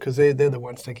team, because they're the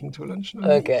ones taking to lunch.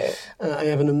 Okay. I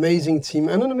have an amazing team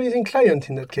and an amazing client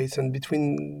in that case. And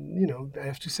between, I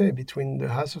have to say, between the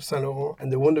House of Saint Laurent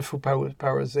and the wonderful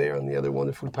powers there and the other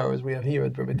wonderful powers we have here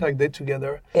at Brebetac, they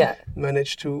together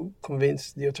managed to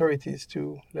convince the authorities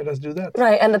to let us do that.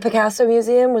 Right. And the Picasso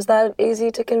Museum, was that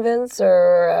easy to convince,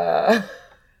 or?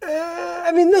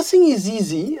 I mean, nothing is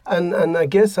easy, and I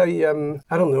guess I don't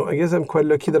know. I guess I'm quite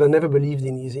lucky that I never believed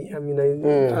in easy. I mean,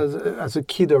 as a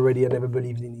kid already, I never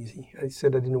believed in easy. I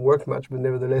said I didn't work much, but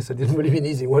nevertheless, I didn't believe in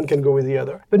easy. One can go with the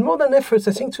other. But more than efforts,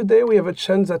 I think today we have a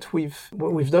chance that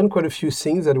we've done quite a few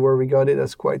things that were regarded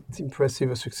as quite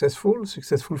impressive or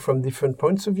successful from different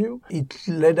points of view. It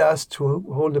led us to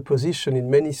hold a position in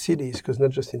many cities, because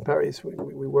not just in Paris.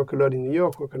 We work a lot in New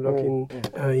York, work a lot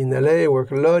in LA,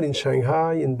 work a lot in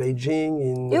Shanghai, in Beijing,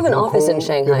 in You have an Hong office Kong. in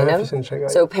Shanghai, We have an no? office in Shanghai.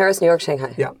 So Paris, New York,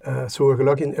 Shanghai. Yeah. So we work a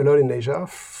lot in Asia,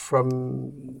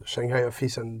 from Shanghai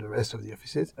office and the rest of the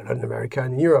offices. A lot in America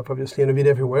and in Europe, obviously, and a bit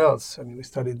everywhere else. I mean, we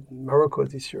started Morocco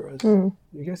this year.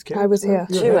 You guys came? I was here.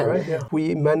 You were there, right? Yeah.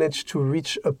 We managed to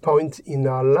reach a point in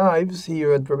our lives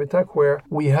here at Brebetac where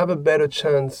we have a better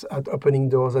chance at opening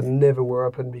doors that never were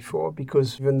opened before,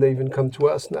 because they even come to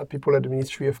us now, people at the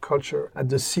Ministry of Culture, at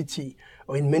the city,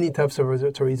 or in many types of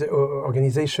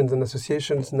organizations and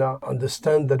associations now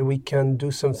understand that we can do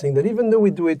something that, even though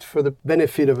we do it for the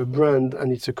benefit of a brand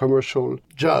and it's a commercial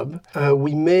job,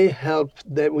 we may help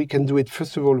that we can do it,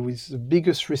 first of all, with the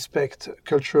biggest respect,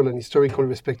 cultural and historical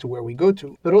respect to where we go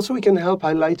to, but also we can help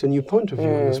highlight a new point of view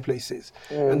in those places.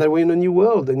 And that we're in a new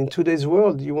world, and in today's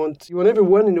world, you want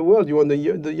everyone in the world, you want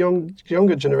the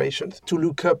younger generations to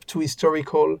look up to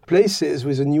historical places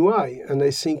with a new eye. And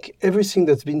I think everything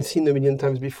that's been seen a million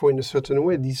times before in a certain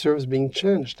way deserves being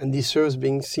changed and deserves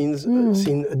being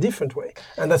seen a different way.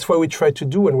 And that's what we try to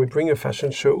do when we bring a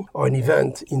fashion show or an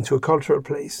event into a cultural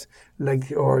place.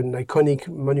 or an iconic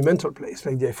monumental place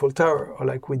like the Eiffel Tower, or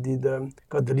like we did,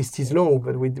 God, the list is long,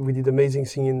 but we did amazing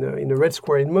thing in the Red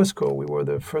Square in Moscow. We were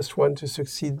the first one to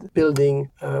succeed building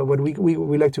what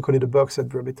we like to call it a box at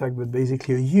Bureau Betak, but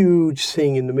basically a huge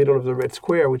thing in the middle of the Red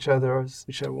Square, which I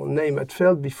won't name, had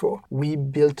failed before. We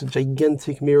built a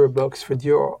gigantic mirror box for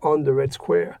Dior on the Red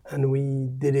Square, and we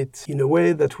did it in a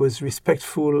way that was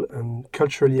respectful and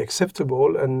culturally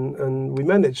acceptable, and we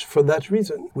managed for that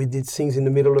reason. We did things in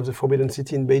the middle of the Forbidden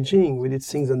City in Beijing. We did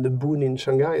things on the Bund in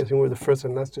Shanghai. I think we were the first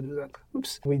and last to do that.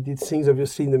 We did things,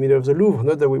 obviously, in the middle of the Louvre.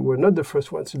 Not that we were not the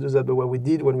first ones to do that, but what we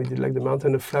did when we did like the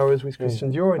Mountain of Flowers with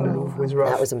Christian Dior in the Louvre with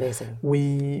Ralph. That was amazing.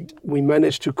 We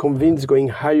managed to convince going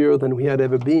higher than we had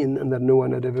ever been and that no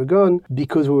one had ever gone,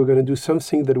 because we were going to do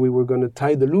something that we were going to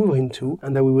tie the Louvre into,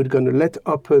 and that we were going to let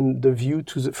open the view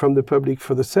from the public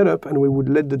for the setup, and we would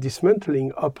let the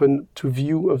dismantling open to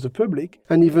view of the public,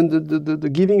 and even the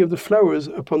giving of the flowers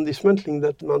upon dismantling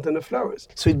that Mountain of Flowers.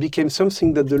 So it became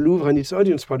something that the Louvre and its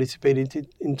audience participated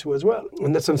into as well.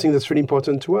 And that's something that's really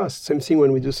important to us. Same thing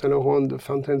when we do Saint Laurent, the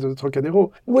fountains of the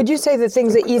Trocadero. Would you say that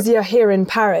things are easier here in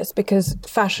Paris because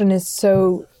fashion is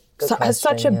has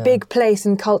such a big place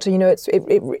in culture? You know,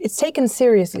 it's taken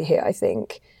seriously here, I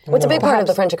think. What's a big part of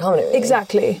the French economy?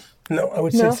 Exactly. No, I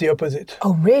would say it's the opposite.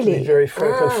 Oh, really? To be very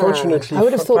frank. Unfortunately, I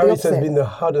would have thought Paris has been the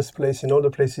hardest place in all the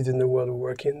places in the world we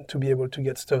work in to be able to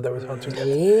get stuff that was hard to get.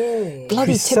 Really?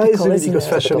 Bloody Precisely typical, isn't because it?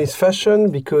 fashion is fashion,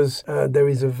 because there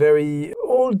is a very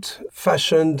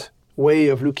old-fashioned way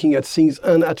of looking at things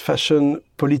and at fashion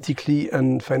politically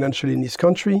and financially in this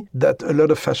country, that a lot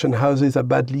of fashion houses are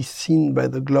badly seen by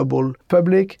the global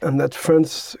public, and that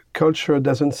France's culture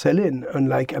doesn't sell in,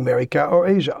 unlike America or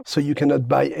Asia. So you cannot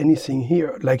buy anything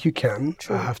here like you can,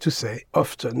 I have to say,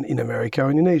 often in America or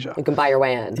in Asia. You can buy your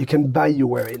way in. You can buy your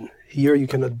way in. Here you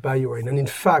cannot buy your way in. And in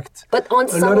fact... But on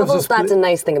some levels, that's a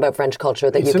nice thing about French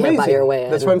culture, that you can't buy your way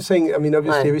in. That's what I'm saying. I mean,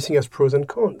 obviously, everything has pros and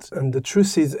cons. And the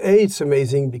truth is, it's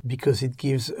amazing because it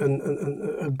gives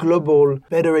a global,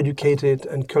 better educated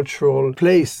and cultural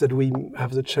place that we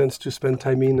have the chance to spend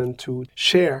time in and to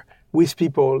share with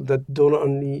people that don't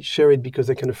only share it because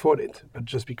they can afford it, but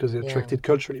just because they're attracted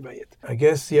culturally by it. I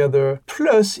guess the other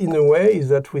plus, in a way, is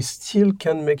that we still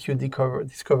can make you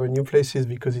discover new places,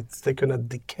 because it's taken us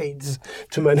decades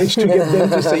to manage to get them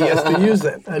to say yes to use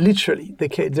them. Literally,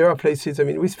 decades. There are places, I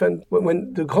mean, we spent,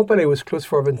 when the Grand Palais was closed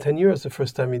for over 10 years the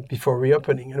first time before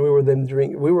reopening, and we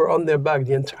were on their back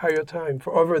the entire time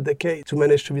for over a decade to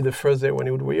manage to be the first there when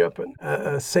it would reopen.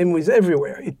 Same with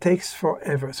everywhere. It takes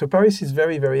forever. So Paris is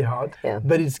very, very hard.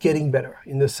 But it's getting better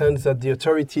in the sense that the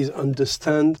authorities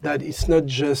understand that it's not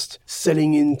just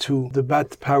selling into the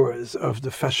bad powers of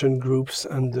the fashion groups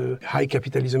and the high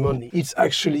capitalism only. It's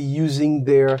actually using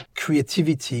their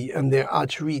creativity and their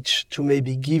outreach to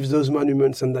maybe give those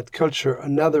monuments and that culture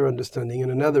another understanding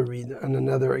and another read and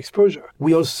another exposure.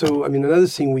 We also, I mean, another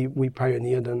thing we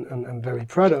pioneered and I'm very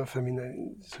proud of, I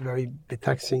mean, it's very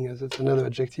betaxing, as it's another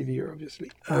adjective here, obviously.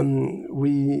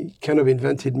 We kind of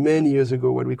invented many years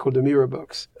ago what we call the mirror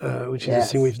box, which is a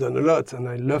thing we've done a lot, and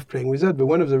I love playing with that. But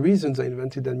one of the reasons I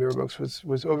invented that mirror box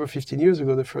was over 15 years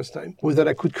ago the first time, was that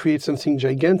I could create something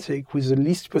gigantic with the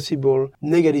least possible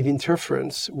negative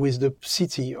interference with the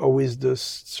city or with the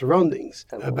surroundings.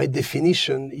 By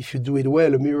definition, if you do it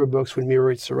well, a mirror box will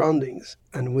mirror its surroundings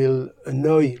and will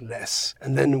annoy less.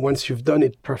 And then once you've done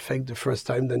it perfect the first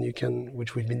time, then you can,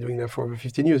 which we've been doing now for over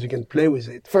 15 years, you can play with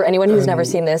it. For anyone who's never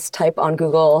seen this, type on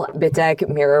Google Betak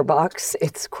mirror box.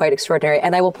 It's quite extraordinary.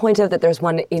 And I will point out that there's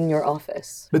one in your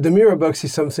office. But the mirror box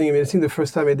is something, I mean, I think the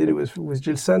first time I did it was with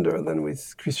Jill Sander, and then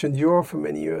with Christian Dior for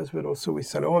many years, but also with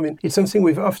Saint Laurent. I mean, it's something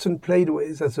we've often played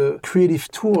with as a creative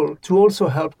tool to also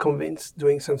help convince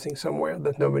doing something somewhere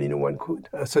that normally no one could,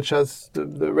 such as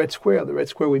the Red Square. The Red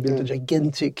Square, we built a gigantic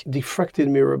diffracted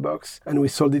mirror box, and we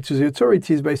sold it to the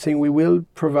authorities by saying we will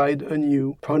provide a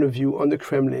new point of view on the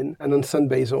Kremlin and on Saint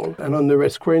Basil and on the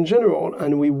Red Square in general,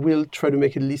 and we will try to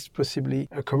make it least possibly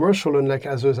a commercial, unlike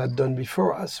others had done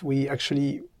before us. We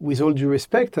actually, with all due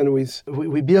respect, and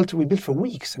we built for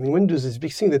weeks. I mean, when does this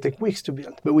big thing, they take weeks to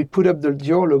build. But we put up the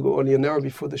Dior logo only an hour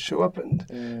before the show opened.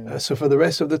 So for the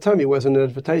rest of the time, it wasn't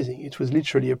advertising. It was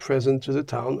literally a present to the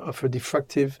town of a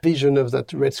diffractive vision of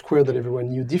that Red Square that everyone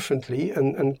knew differently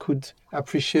and could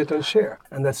appreciate and share.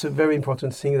 And that's a very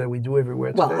important thing that we do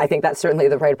everywhere today. Well, I think that's certainly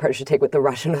the right approach to take with the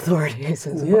Russian authorities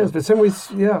as well. Yes, but same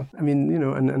with, I mean, you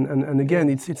know, and again,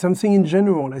 it's something in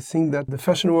general. I think that the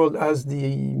fashion world has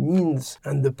the means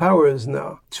and the powers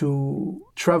now to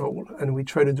travel, and we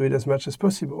try to do it as much as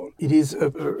possible. It is a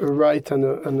right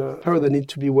and a power that need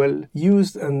to be well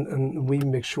used, and we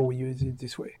make sure we use it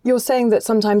this way. You're saying that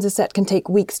sometimes a set can take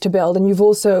weeks to build, and you've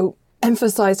also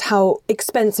emphasized how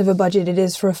expensive a budget it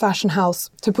is for a fashion house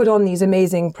to put on these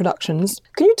amazing productions.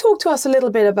 Can you talk to us a little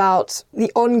bit about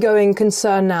the ongoing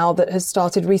concern now that has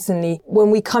started recently?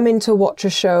 When we come in to watch a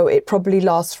show, it probably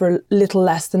lasts for a little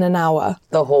less than an hour.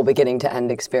 The whole beginning to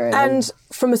end experience. And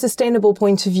from a sustainable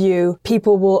point of view,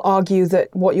 people will argue that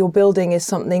what you're building is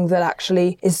something that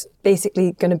actually is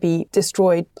basically going to be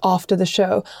destroyed after the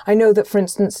show. I know that, for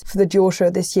instance, for the Dior show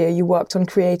this year, you worked on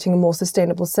creating a more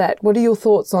sustainable set. What are your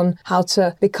thoughts on how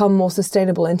to become more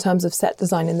sustainable in terms of set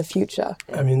design in the future?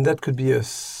 I mean, that could be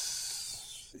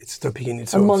it's a topic in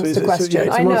its own. Monster question.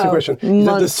 It's a monster question. Is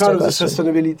that the start of the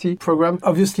sustainability program?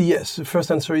 Obviously, yes. The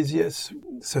first answer is yes.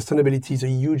 Sustainability is a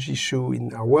huge issue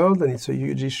in our world, and it's a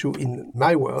huge issue in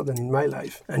my world and in my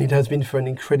life. And it has been for an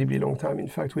incredibly long time. In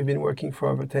fact, we've been working for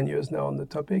over 10 years now on the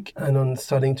topic and on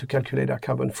starting to calculate our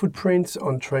carbon footprints,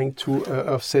 on trying to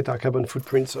offset our carbon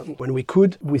footprints when we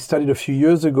could. We started a few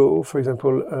years ago, for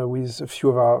example, with a few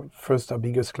of our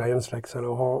biggest clients like Saint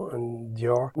Laurent and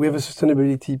Dior. We have a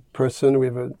sustainability person. We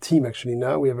have a team actually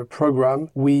now. We have a program.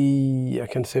 I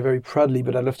can say very proudly,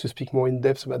 but I'd love to speak more in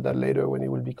depth about that later when it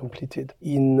will be completed.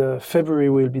 In February,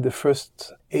 we'll be the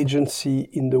first agency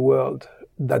in the world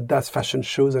that does fashion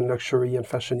shows and luxury and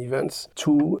fashion events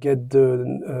to get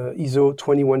the ISO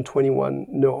 2121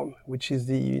 norm, which is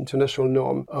the international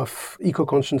norm of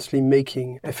eco-consciously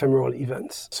making ephemeral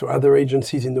events. So other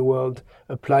agencies in the world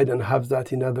applied and have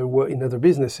that in other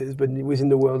businesses, but within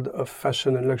the world of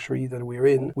fashion and luxury that we're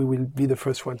in, we will be the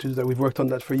first one to do that. We've worked on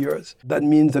that for years. That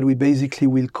means that we basically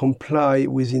will comply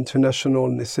with international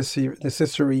necessary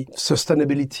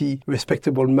sustainability,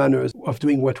 respectable manners of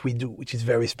doing what we do, which is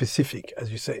very specific, as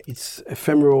you say. It's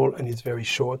ephemeral and it's very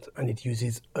short, and it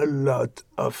uses a lot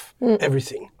of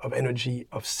everything, of energy,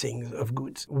 of things, of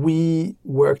goods. We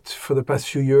worked for the past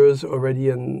few years already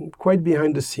and quite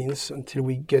behind the scenes until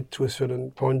we get to a certain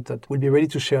point that we'll be ready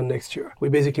to share next year. We're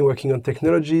basically working on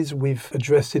technologies. We've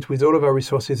addressed it with all of our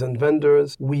resources and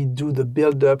vendors. We do the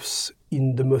build-ups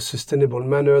in the most sustainable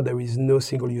manner. There is no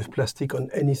single-use plastic on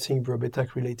anything Bureau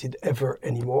Bettac related ever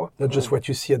anymore. Not just what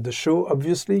you see at the show,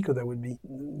 obviously, because that would be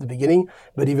the beginning,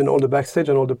 but even all the backstage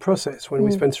and all the process. When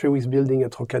we spent 3 weeks building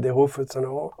at Trocadéro for Saint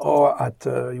Laurent, or at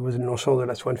it was in Longchamp, the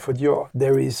last one for Dior,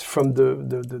 there is from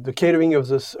the catering of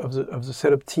the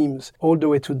setup teams all the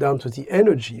way down to the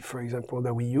energy, for example,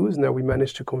 that we use. Now we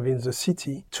managed to convince the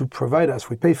city to provide us,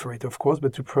 we pay for it of course,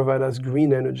 but to provide us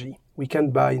green energy. We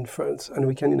can buy in France, and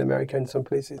we can in America in some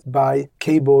places, buy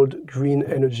cabled green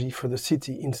energy for the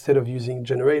city instead of using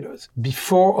generators.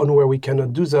 Before, on where we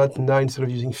cannot do that, now instead of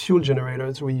using fuel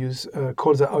generators, we use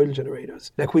colza oil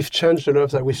generators. Like we've changed a lot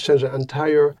of that. We've changed the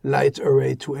entire light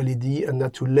array to LED and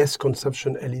not to less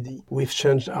consumption LED. We've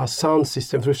changed our sound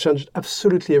systems. We've changed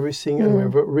absolutely everything, and we're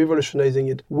revolutionizing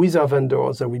it with our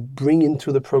vendors that we bring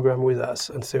into the program with us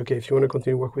and say, okay, if you want to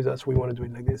continue to work with us, we want to do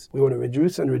it like this. We want to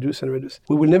reduce and reduce and reduce.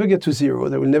 We will never get to zero.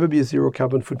 There will never be a zero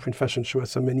carbon footprint fashion show,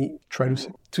 as so many try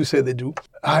to say they do.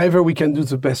 However, we can do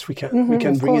the best we can. We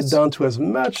can bring it down to as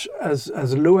much as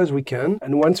low as we can.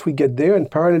 And once we get there,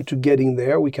 and parallel to getting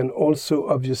there, we can also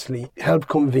obviously help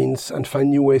convince and find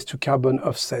new ways to carbon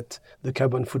offset the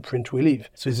carbon footprint we leave.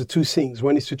 So it's the two things.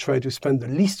 One is to try to spend the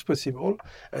least possible,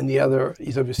 and the other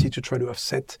is obviously to try to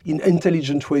offset in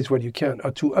intelligent ways what you can,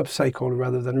 or to upcycle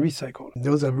rather than recycle.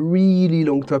 Those are really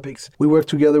long topics. We work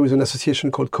together with an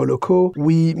association called Coloco.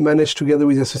 We managed together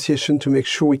with the association to make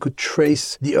sure we could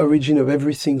trace the origin of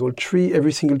every single tree.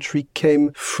 Every single tree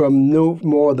came from no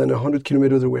more than 100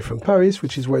 kilometers away from Paris,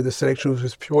 which is why the selection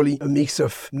was purely a mix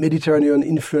of Mediterranean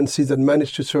influences that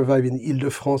managed to survive in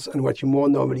Ile-de-France and what you more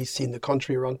normally see in the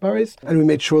country around Paris. And we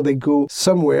made sure they go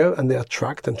somewhere and they are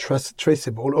tracked and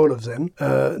traceable, all of them,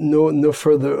 no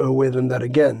further away than that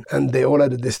again. And they all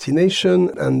had a destination,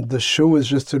 and the show was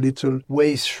just a little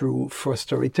way through for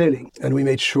storytelling. And we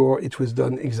made sure it was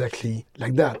done exactly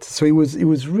like that. So it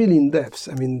was really in depth,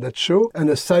 that show. And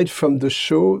aside from the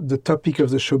show, the topic of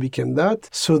the show became that,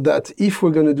 so that if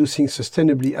we're going to do things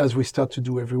sustainably, as we start to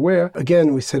do everywhere,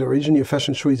 again, we said originally a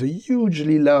fashion show is a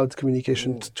hugely loud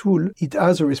communication tool. It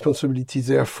has a responsibility,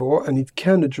 therefore, and it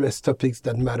can address topics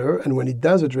that matter. And when it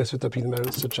does address a topic that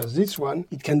matters, such as this one,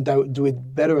 it can do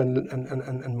it better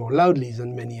and more loudly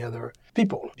than many other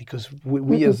people, because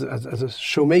we as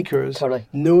showmakers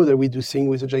know that we do things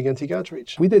with a gigantic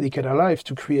outreach. We dedicate our life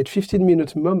to create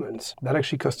 15-minute moments that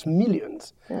actually cost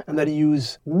millions and that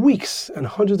use weeks and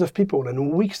hundreds of people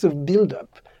and weeks of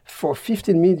build-up for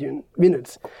 15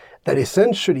 minutes. that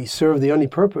essentially serve the only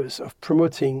purpose of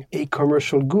promoting a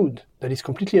commercial good that is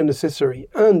completely unnecessary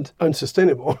and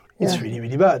unsustainable, it's really,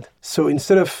 really bad. So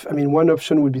instead of, one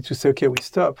option would be to say, okay, we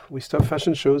stop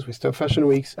fashion shows, we stop fashion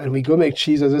weeks, and we go make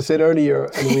cheese, as I said earlier,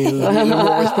 and we'll be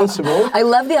more responsible. I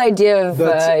love the idea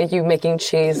of you making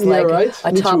cheese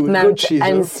atop Mount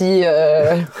Annecy.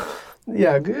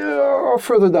 Yeah, or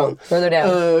further down.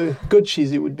 Goat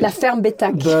cheese, it would be. La Ferme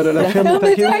Bétac. But La Ferme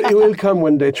Bétac, it will come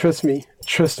one day, trust me.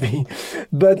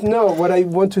 But no, what I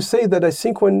want to say that I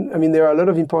think there are a lot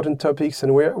of important topics,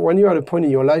 and when you're at a point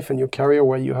in your life and your career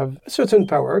where you have a certain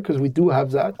power, because we do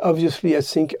have that, obviously I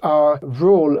think our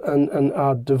role and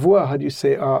our devoir, how do you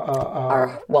say,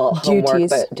 our homework,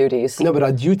 but duties. No, but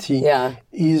our duty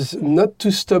is not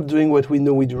to stop doing what we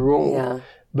know we do wrong.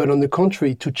 But on the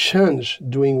contrary, to change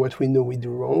doing what we know we do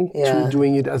wrong, to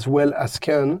doing it as well as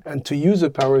can, and to use the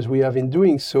powers we have in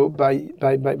doing so by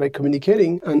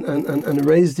communicating and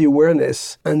raise the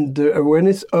awareness and the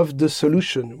awareness of the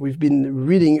solution. We've been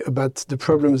reading about the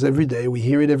problems every day. We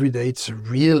hear it every day. It's a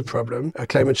real problem.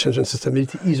 Climate change and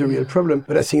sustainability is a real problem.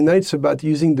 But I think now it's about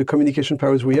using the communication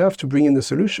powers we have to bring in the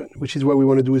solution, which is what we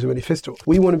want to do with the manifesto.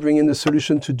 We want to bring in the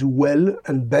solution to do well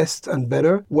and best and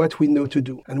better what we know to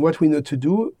do. And what we know to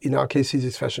do, in our cases,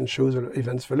 is fashion shows or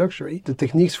events for luxury. The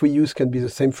techniques we use can be the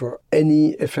same for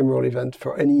any ephemeral event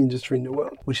for any industry in the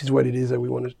world, which is what it is that we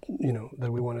want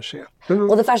to share.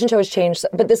 Well, the fashion show has changed,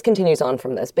 but this continues on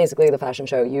from this. Basically, the fashion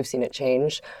show, you've seen it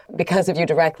change because of you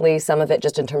directly. Some of it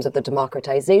just in terms of the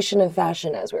democratization of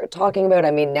fashion, as we were talking about.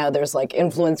 Now there's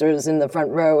influencers in the front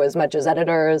row as much as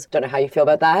editors. Don't know how you feel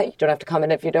about that. You don't have to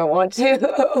comment if you don't want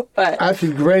to. But I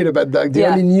feel great about that. The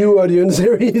only new audience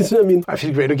there is. I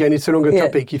feel great. Again, it's a longer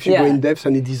topic if you go in depth,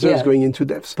 and it deserves going into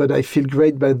depth. But I feel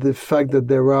great by the fact that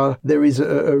there is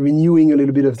a renewing a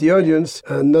little bit of the audience.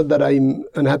 Not that I'm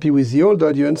unhappy with the old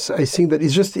audience. I think that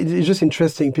it's just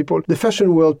interesting. The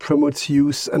fashion world promotes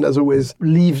youth, and as always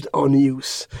lived on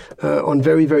youth, on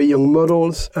very, very young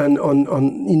models, and on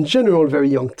in general very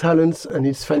young talents. And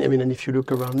it's funny. And if you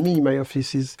look around me, my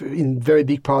office is in very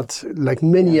big part, like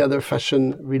many other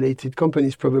fashion-related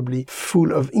companies, probably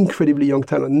full of incredibly young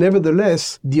talent.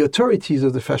 Nevertheless, the authorities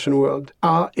of the fashion world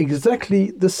are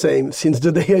exactly the same since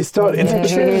the day I started.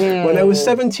 When I was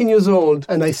 17 years old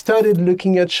and I started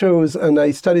looking at shows and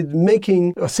I started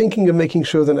thinking of making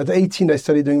shows, and at 18 I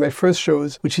started doing my first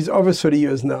shows, which is over 30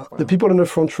 years now. Wow. The people on the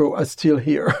front row are still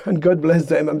here, and God bless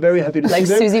them. I'm very happy to see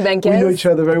them. Suzy Benquez. We know each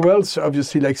other very well, so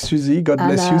obviously like Suzy, God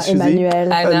bless you, Suzy.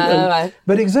 Emmanuel.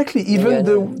 But exactly, even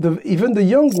the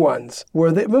young ones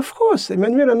were there. Of course,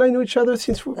 Emmanuel and I know each other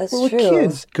since we were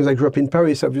kids, because I grew up in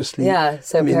Paris, obviously. Yeah,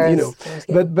 so Paris.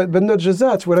 But not just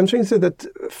that. What I'm trying to say that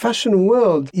fashion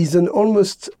world is an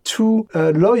almost too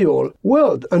loyal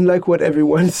world, unlike what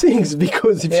everyone thinks,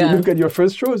 because if you look at your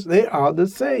first shows, they are the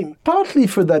same. Partly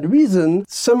for that reason,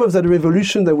 some of that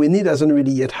revolution that we need hasn't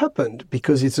really yet happened,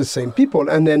 because it's the same people,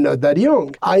 and they're not that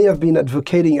young. I have been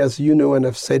advocating, as you know, and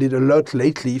I've said it a lot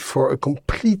lately, for a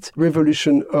complete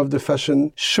revolution of the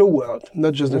fashion show world,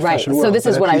 not just the fashion world. So this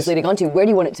is what I was leading on to. Where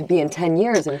do you want it to be in 10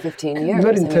 years, in 15 years?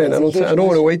 Not in 10. I don't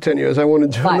want to wait 10 years. I want to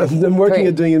do it. I'm working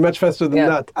at doing it much faster than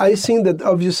that. I think that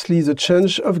obviously the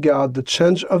change of guard, the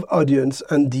change of audience,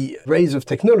 and the rise of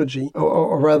technology,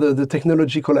 or rather the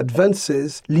technological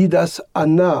advances, lead us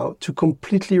now to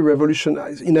completely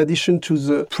revolutionize. In addition to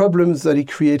the problems that it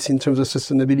creates in terms of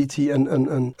sustainability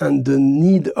and the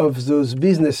need of those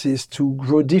businesses to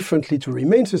grow differently to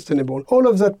remain sustainable, all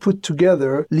of that put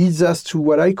together leads us to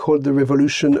what I call the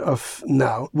revolution of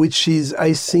now, which is,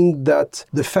 I think that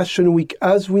the Fashion Week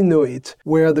as we know it,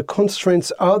 where the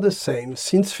constraints are the same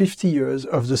since 50 years,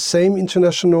 of the same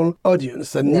international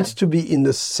audience that needs to be in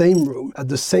the same room at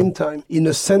the same time, in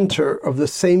the center of the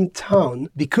same town,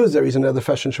 because there is another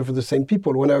fashion show for the same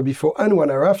people, 1 hour before and 1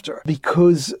 hour after.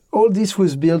 Because all this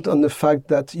was built on the fact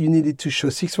that you needed to show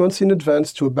 6 months in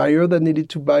advance to a buyer that needed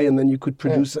to buy, and then you could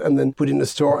produce and then put in the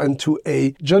store, and to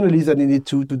a journalist that needed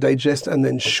to digest and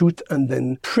then shoot and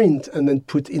then print and then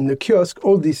put in the kiosk.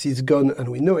 All this is gone, and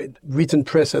we know it. Written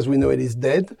press as we know it is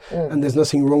dead, and there's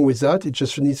nothing wrong with that. It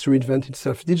just needs to reinvent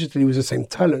itself digitally with the same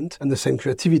talent and the same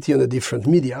creativity on the different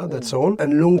media, that's all.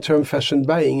 And long-term fashion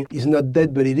buying is not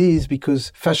dead, but it is,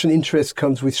 because fashion interest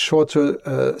comes with shorter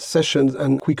sessions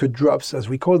and quicker drops, as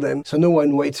we call them. So no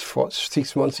one waits for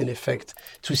 6 months in effect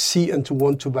to see and to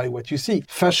want to buy what you see.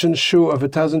 Fashion show of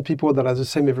 1,000 people that are the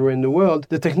same everywhere in the world.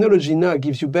 The technology now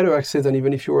gives you better access than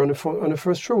even if you were on a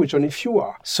first row, which only few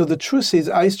are. So the truth is,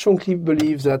 I strongly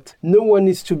believe that no one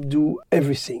needs to do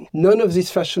everything. None of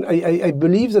this fashion, I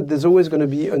believe that there's always going to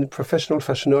be a professional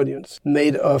fashion audience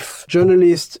made of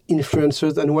journalists,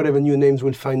 influencers, and whatever new names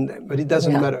will find them. But it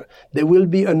doesn't matter. There will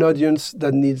be an audience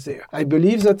that needs there. I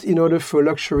believe that in order for a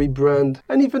luxury brand,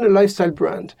 and even a lifestyle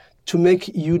brand, to make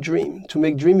you dream, to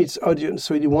make dream its audience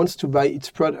so it wants to buy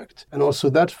its product. And also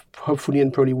that hopefully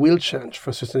and probably will change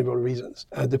for sustainable reasons.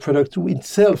 The product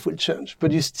itself will change,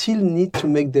 but you still need to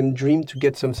make them dream to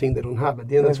get something they don't have. At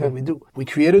the end, that's what we do. We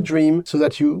create a dream so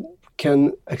that you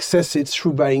can access it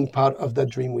through buying part of that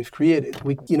dream we've created.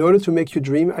 In order to make you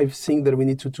dream, I think that we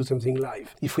need to do something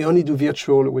live. If we only do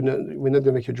virtual, we're not going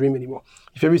to make you dream anymore.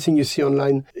 If everything you see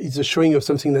online is a showing of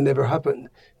something that never happened,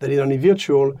 that is only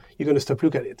virtual, you're going to stop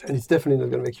looking at it, and it's definitely not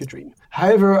going to make you dream.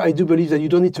 However, I do believe that you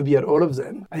don't need to be at all of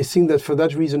them. I think that for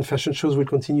that reason, fashion shows will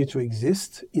continue to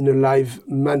exist in a live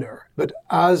manner. But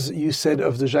as you said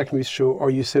of the Jacquemus show, or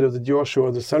you said of the Dior show,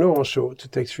 or the Saint Laurent show, to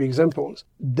take 3 examples,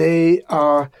 they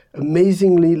are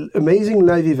amazing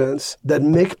live events that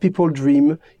make people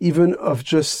dream even of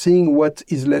just seeing what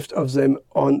is left of them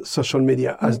on social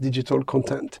media as digital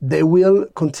content. They will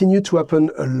continue to happen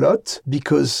a lot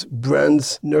because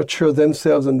brands nurture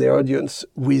themselves and their audience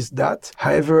with that.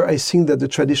 However, I think that the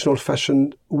traditional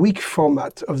fashion week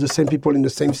format of the same people in the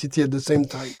same city at the same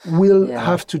time will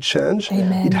have to change.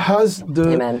 Amen. It has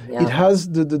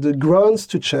the grounds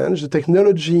to change. The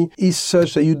technology is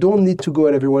such that you don't need to go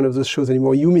at every one of those shows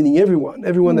anymore. You meaning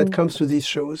everyone that comes to these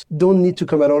shows don't need to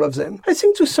come at all of them. I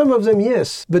think to some of them,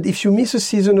 yes. But if you miss a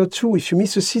season or two, if you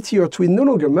miss a city or two, it no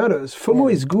longer matters.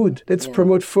 FOMO is good. Let's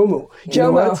promote FOMO.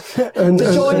 JOMO.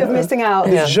 The joy of missing out.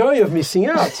 The joy of missing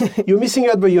out. You're missing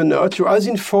out, but you're not. You're as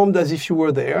informed as if you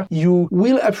were there. You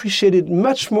will appreciate it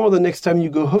much more the next time you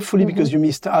go, hopefully because you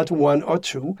missed out 1 or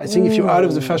 2. I think if you're out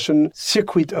of the fashion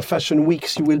circuit of fashion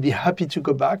weeks, you will be happy to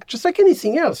go back. Just like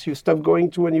anything else you stop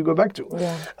going to and you go back to.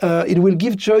 It will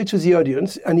give joy to the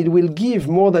audience, and it will give,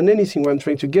 more than anything what I'm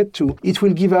trying to get to, it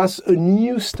will give us a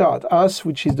new start. Us,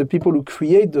 which is the people who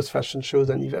create those fashion shows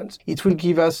and events. It will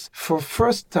give us, for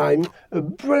first time, a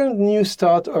brand new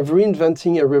start of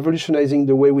reinventing and revolutionizing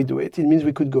the way we do it. It means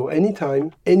we could go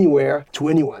anytime, anywhere, to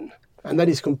anyone. And that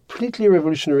is completely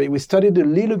revolutionary. We started a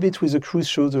little bit with the cruise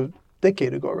shows a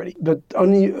decade ago already, but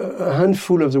only a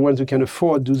handful of the ones who can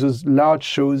afford do those large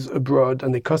shows abroad,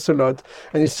 and they cost a lot,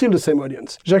 and it's still the same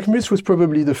audience. Jacquemus was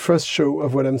probably the first show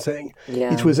of what I'm saying.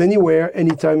 It was anywhere,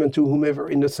 anytime, and to whomever,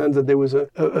 in the sense that there was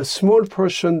a small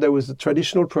portion that was the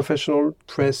traditional professional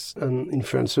press and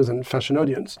influencers and fashion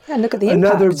audience. And look at the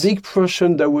Another impact. big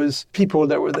portion that was people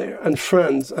that were there, and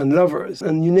friends and lovers,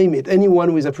 and you name it,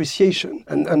 anyone with appreciation,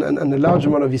 and a large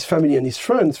amount of his family and his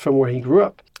friends from where he grew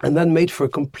up. And that made for a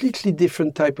completely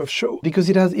different type of show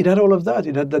because it had all of that.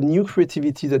 It had that new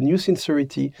creativity, that new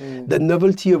sincerity, that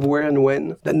novelty of where and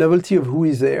when, that novelty of who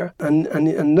is there. And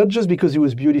not just because he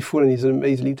was beautiful and he's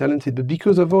amazingly talented, but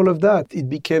because of all of that, it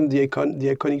became the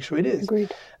iconic show it is.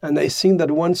 Agreed. And I think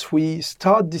that once we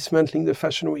start dismantling the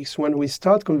fashion weeks, when we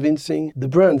start convincing the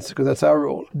brands, because that's our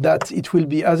role, that it will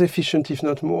be as efficient, if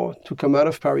not more, to come out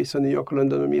of Paris or New York or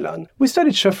London or Milan. We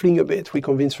started shuffling a bit. We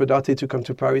convinced Rodarte to come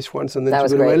to Paris once and then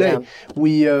to go to LA. Yeah.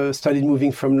 We started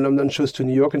moving from London shows to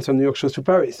New York and some New York shows to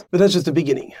Paris. But that's just the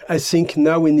beginning. I think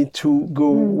now we need to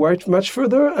go much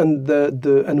further, and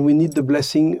and we need the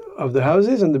blessing of the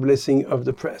houses and the blessing of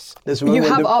the press. You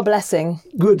have our blessing.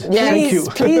 Good. Thank you.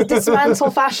 Please dismantle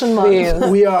fashion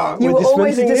month. We are. You were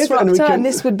always a disruptor, and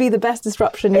this would be the best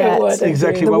disruption yet.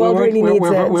 Exactly. The world really needs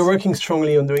it. We're working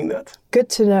strongly on doing that. Good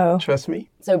to know. Trust me.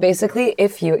 So basically,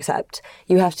 if you accept,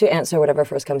 you have to answer whatever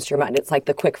first comes to your mind. It's like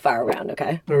the quick fire round,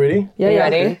 okay? Oh, really? Yeah. You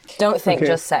ready? Okay. Don't think,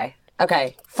 just say.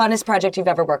 Okay. Funnest project you've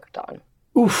ever worked on?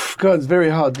 Oof, God, it's very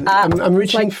hard. I'm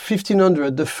reaching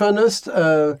 1,500. The funnest...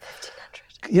 1,500.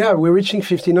 Yeah, we're reaching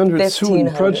 1,500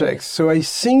 soon projects. So I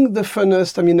think the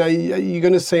funnest, I mean, you're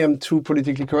going to say I'm too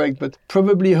politically correct, but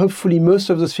probably, hopefully,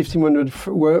 most of those 1,500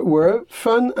 were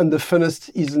fun, and the funnest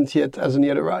hasn't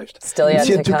yet arrived. Still yet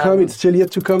to come. It's still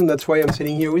yet to come. That's why I'm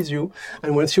sitting here with you.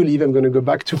 And once you leave, I'm going to go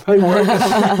back to my work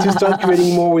to start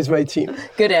creating more with my team.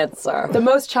 Good answer. The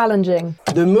most challenging?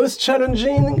 The most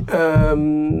challenging,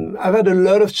 I've had a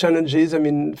lot of challenges. I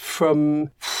mean, from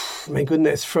my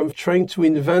goodness, from trying to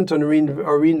invent or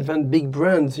reinvent big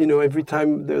brands, every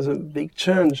time there's a big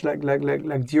change, like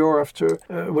Dior after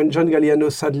when John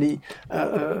Galliano sadly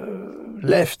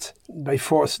left by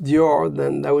force Dior,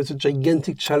 then that was a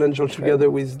gigantic challenge altogether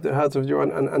with the heart of Dior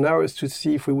and ours to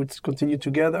see if we would continue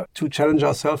together to challenge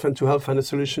ourselves and to help find a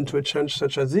solution to a change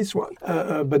such as this one.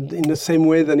 But in the same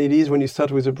way than it is when you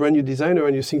start with a brand new designer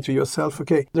and you think to yourself,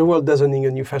 okay, the world doesn't need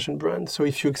a new fashion brand. So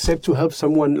if you accept to help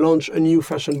someone launch a new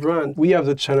fashion brand, we have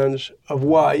the challenge of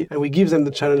why, and we give them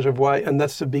the challenge of why, and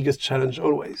that's the biggest challenge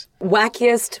always.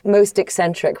 Wackiest, most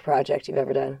eccentric project you've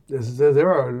ever done? There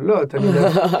are a lot. I mean,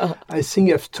 I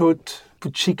think I've put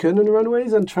chicken on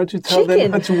runways and try to tell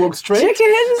them how to walk straight.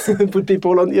 Chickens? Put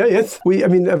people on. Yeah, yes.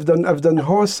 I've done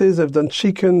horses. I've done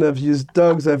chicken. I've used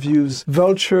dogs. I've used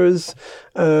vultures.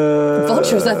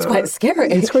 Vultures? That's quite scary.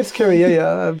 It's quite scary.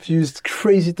 Yeah. I've used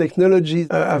crazy technology.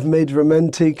 I've made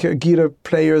romantic guitar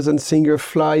players and singers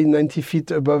fly 90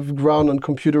 feet above ground on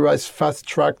computerized,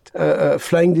 fast-tracked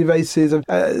flying devices.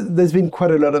 There's been quite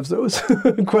a lot of those.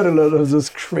 Quite a lot of those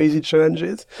crazy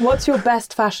challenges. What's your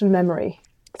best fashion memory?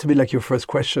 It's a bit like your first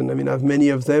question. I mean, I have many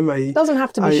of them. It doesn't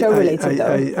have to be show-related,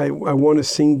 though. I want to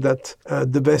think that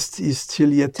the best is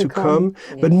still yet to come.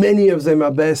 Yeah. But many of them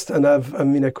are best. And I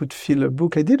could feel a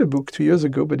book. I did a book 2 years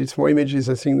ago, but it's more images.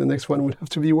 I think the next one would have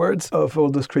to be words of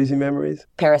all those crazy memories.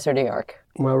 Paris or New York?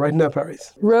 Well, right now,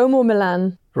 Paris. Rome or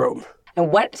Milan? Rome.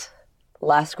 And what,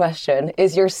 last question,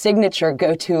 is your signature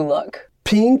go-to look?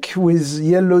 Pink with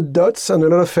yellow dots and a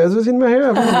lot of feathers in my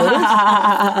hair.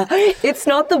 It's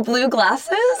not the blue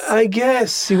glasses? I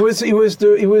guess it was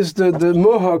the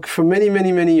mohawk for many,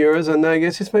 many, many years, and I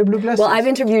guess it's my blue glasses. Well, I've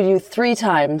interviewed you 3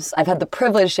 times. I've had the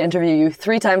privilege to interview you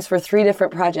 3 times for 3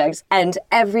 different projects, and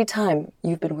every time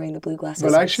you've been wearing the blue glasses.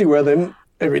 Well, I actually wear them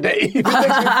every day.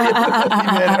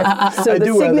 So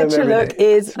the signature look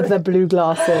is the blue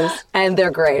glasses. And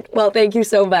they're great. Well, thank you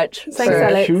so much. Thanks,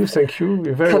 Alex. Thank you.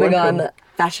 You're very coming welcome. On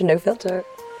Fashion No Filter.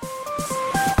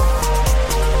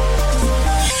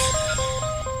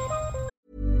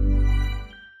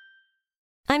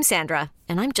 I'm Sandra,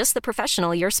 and I'm just the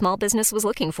professional your small business was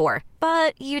looking for.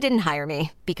 But you didn't hire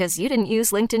me because you didn't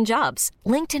use LinkedIn Jobs.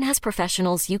 LinkedIn has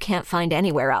professionals you can't find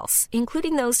anywhere else,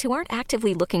 including those who aren't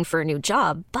actively looking for a new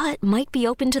job, but might be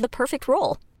open to the perfect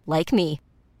role, like me.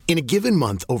 In a given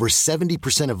month, over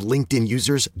 70% of LinkedIn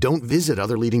users don't visit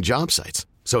other leading job sites.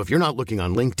 So if you're not looking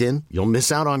on LinkedIn, you'll miss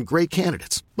out on great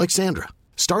candidates like Sandra.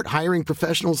 Start hiring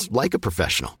professionals like a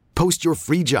professional. Post your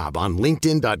free job on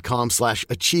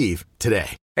linkedin.com/achieve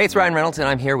today. Hey, it's Ryan Reynolds, and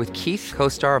I'm here with Keith,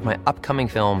 co-star of my upcoming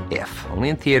film, If, only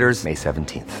in theaters May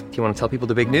 17th. Do you want to tell people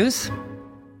the big news?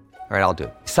 All right, I'll do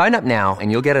it. Sign up now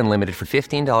and you'll get unlimited for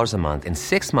 $15 a month and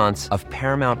 6 months of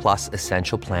Paramount Plus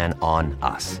Essential Plan on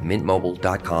us.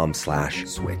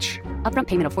 MintMobile.com/switch. Upfront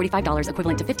payment of $45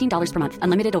 equivalent to $15 per month.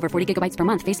 Unlimited over 40 gigabytes per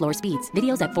month. Face lower speeds.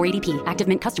 Videos at 480p. Active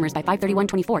Mint customers by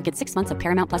 531.24 get 6 months of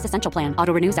Paramount Plus Essential Plan.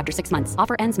 Auto renews after 6 months.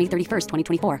 Offer ends May 31st,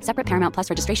 2024. Separate Paramount Plus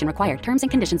registration required. Terms and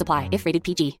conditions apply if rated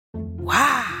PG.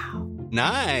 Wow.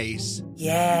 Nice.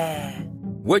 Yeah.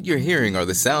 What you're hearing are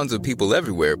the sounds of people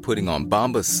everywhere putting on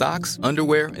Bombas socks,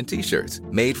 underwear, and T-shirts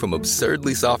made from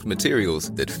absurdly soft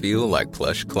materials that feel like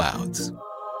plush clouds.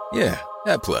 Yeah,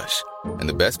 that plush. And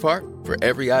the best part? For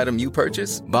every item you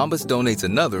purchase, Bombas donates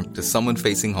another to someone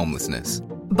facing homelessness.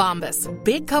 Bombas.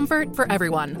 Big comfort for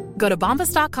everyone. Go to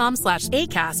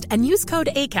bombas.com/ACAST and use code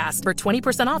ACAST for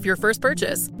 20% off your first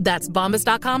purchase. That's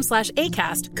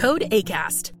bombas.com/ACAST. Code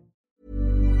ACAST.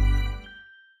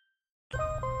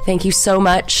 Thank you so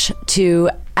much to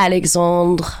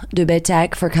Alexandre de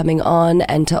Betac for coming on,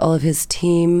 and to all of his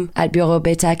team at Bureau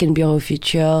Betac and Bureau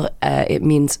Futur. It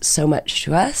means so much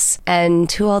to us. And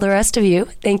to all the rest of you,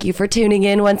 thank you for tuning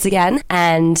in once again.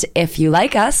 And if you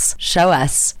like us, show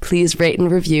us. Please rate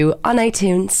and review on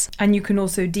iTunes. And you can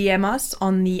also DM us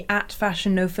on the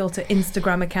 @FashionNoFilter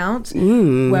Instagram account,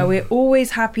 where we're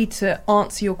always happy to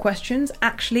answer your questions.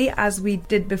 Actually, as we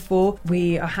did before,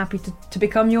 we are happy to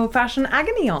become your fashion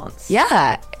agony aunts.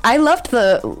 Yeah, I loved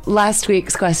the last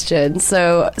week's question,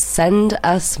 so send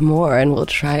us more and we'll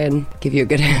try and give you a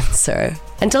good answer.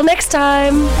 Until next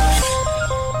time.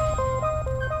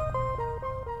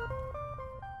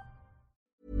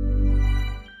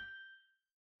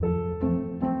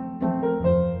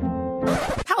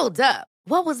 Hold up.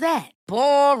 What was that?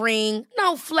 Boring.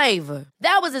 No flavor.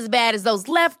 That was as bad as those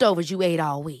leftovers you ate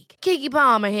all week. Keke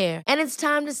Palmer here, and it's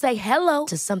time to say hello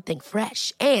to something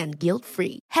fresh and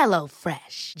guilt-free. Hello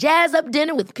Fresh. Jazz up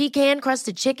dinner with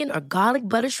pecan-crusted chicken or garlic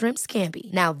butter shrimp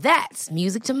scampi. Now that's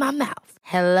music to my mouth.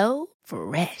 Hello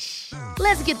Fresh.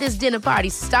 Let's get this dinner party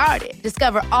started.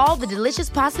 Discover all the delicious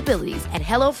possibilities at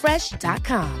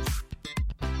HelloFresh.com.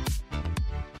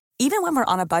 Even when we're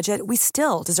on a budget, we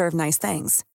still deserve nice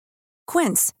things.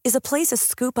 Quince is a place to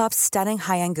scoop up stunning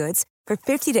high-end goods for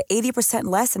 50 to 80%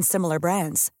 less than similar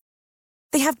brands.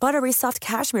 They have buttery soft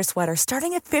cashmere sweaters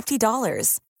starting at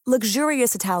 $50,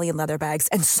 luxurious Italian leather bags,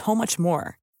 and so much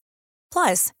more.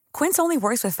 Plus, Quince only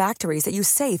works with factories that use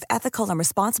safe, ethical, and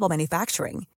responsible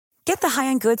manufacturing. Get the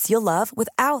high-end goods you'll love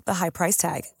without the high price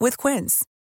tag with Quince.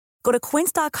 Go to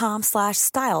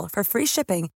quince.com/style for free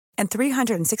shipping and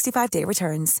 365-day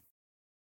returns.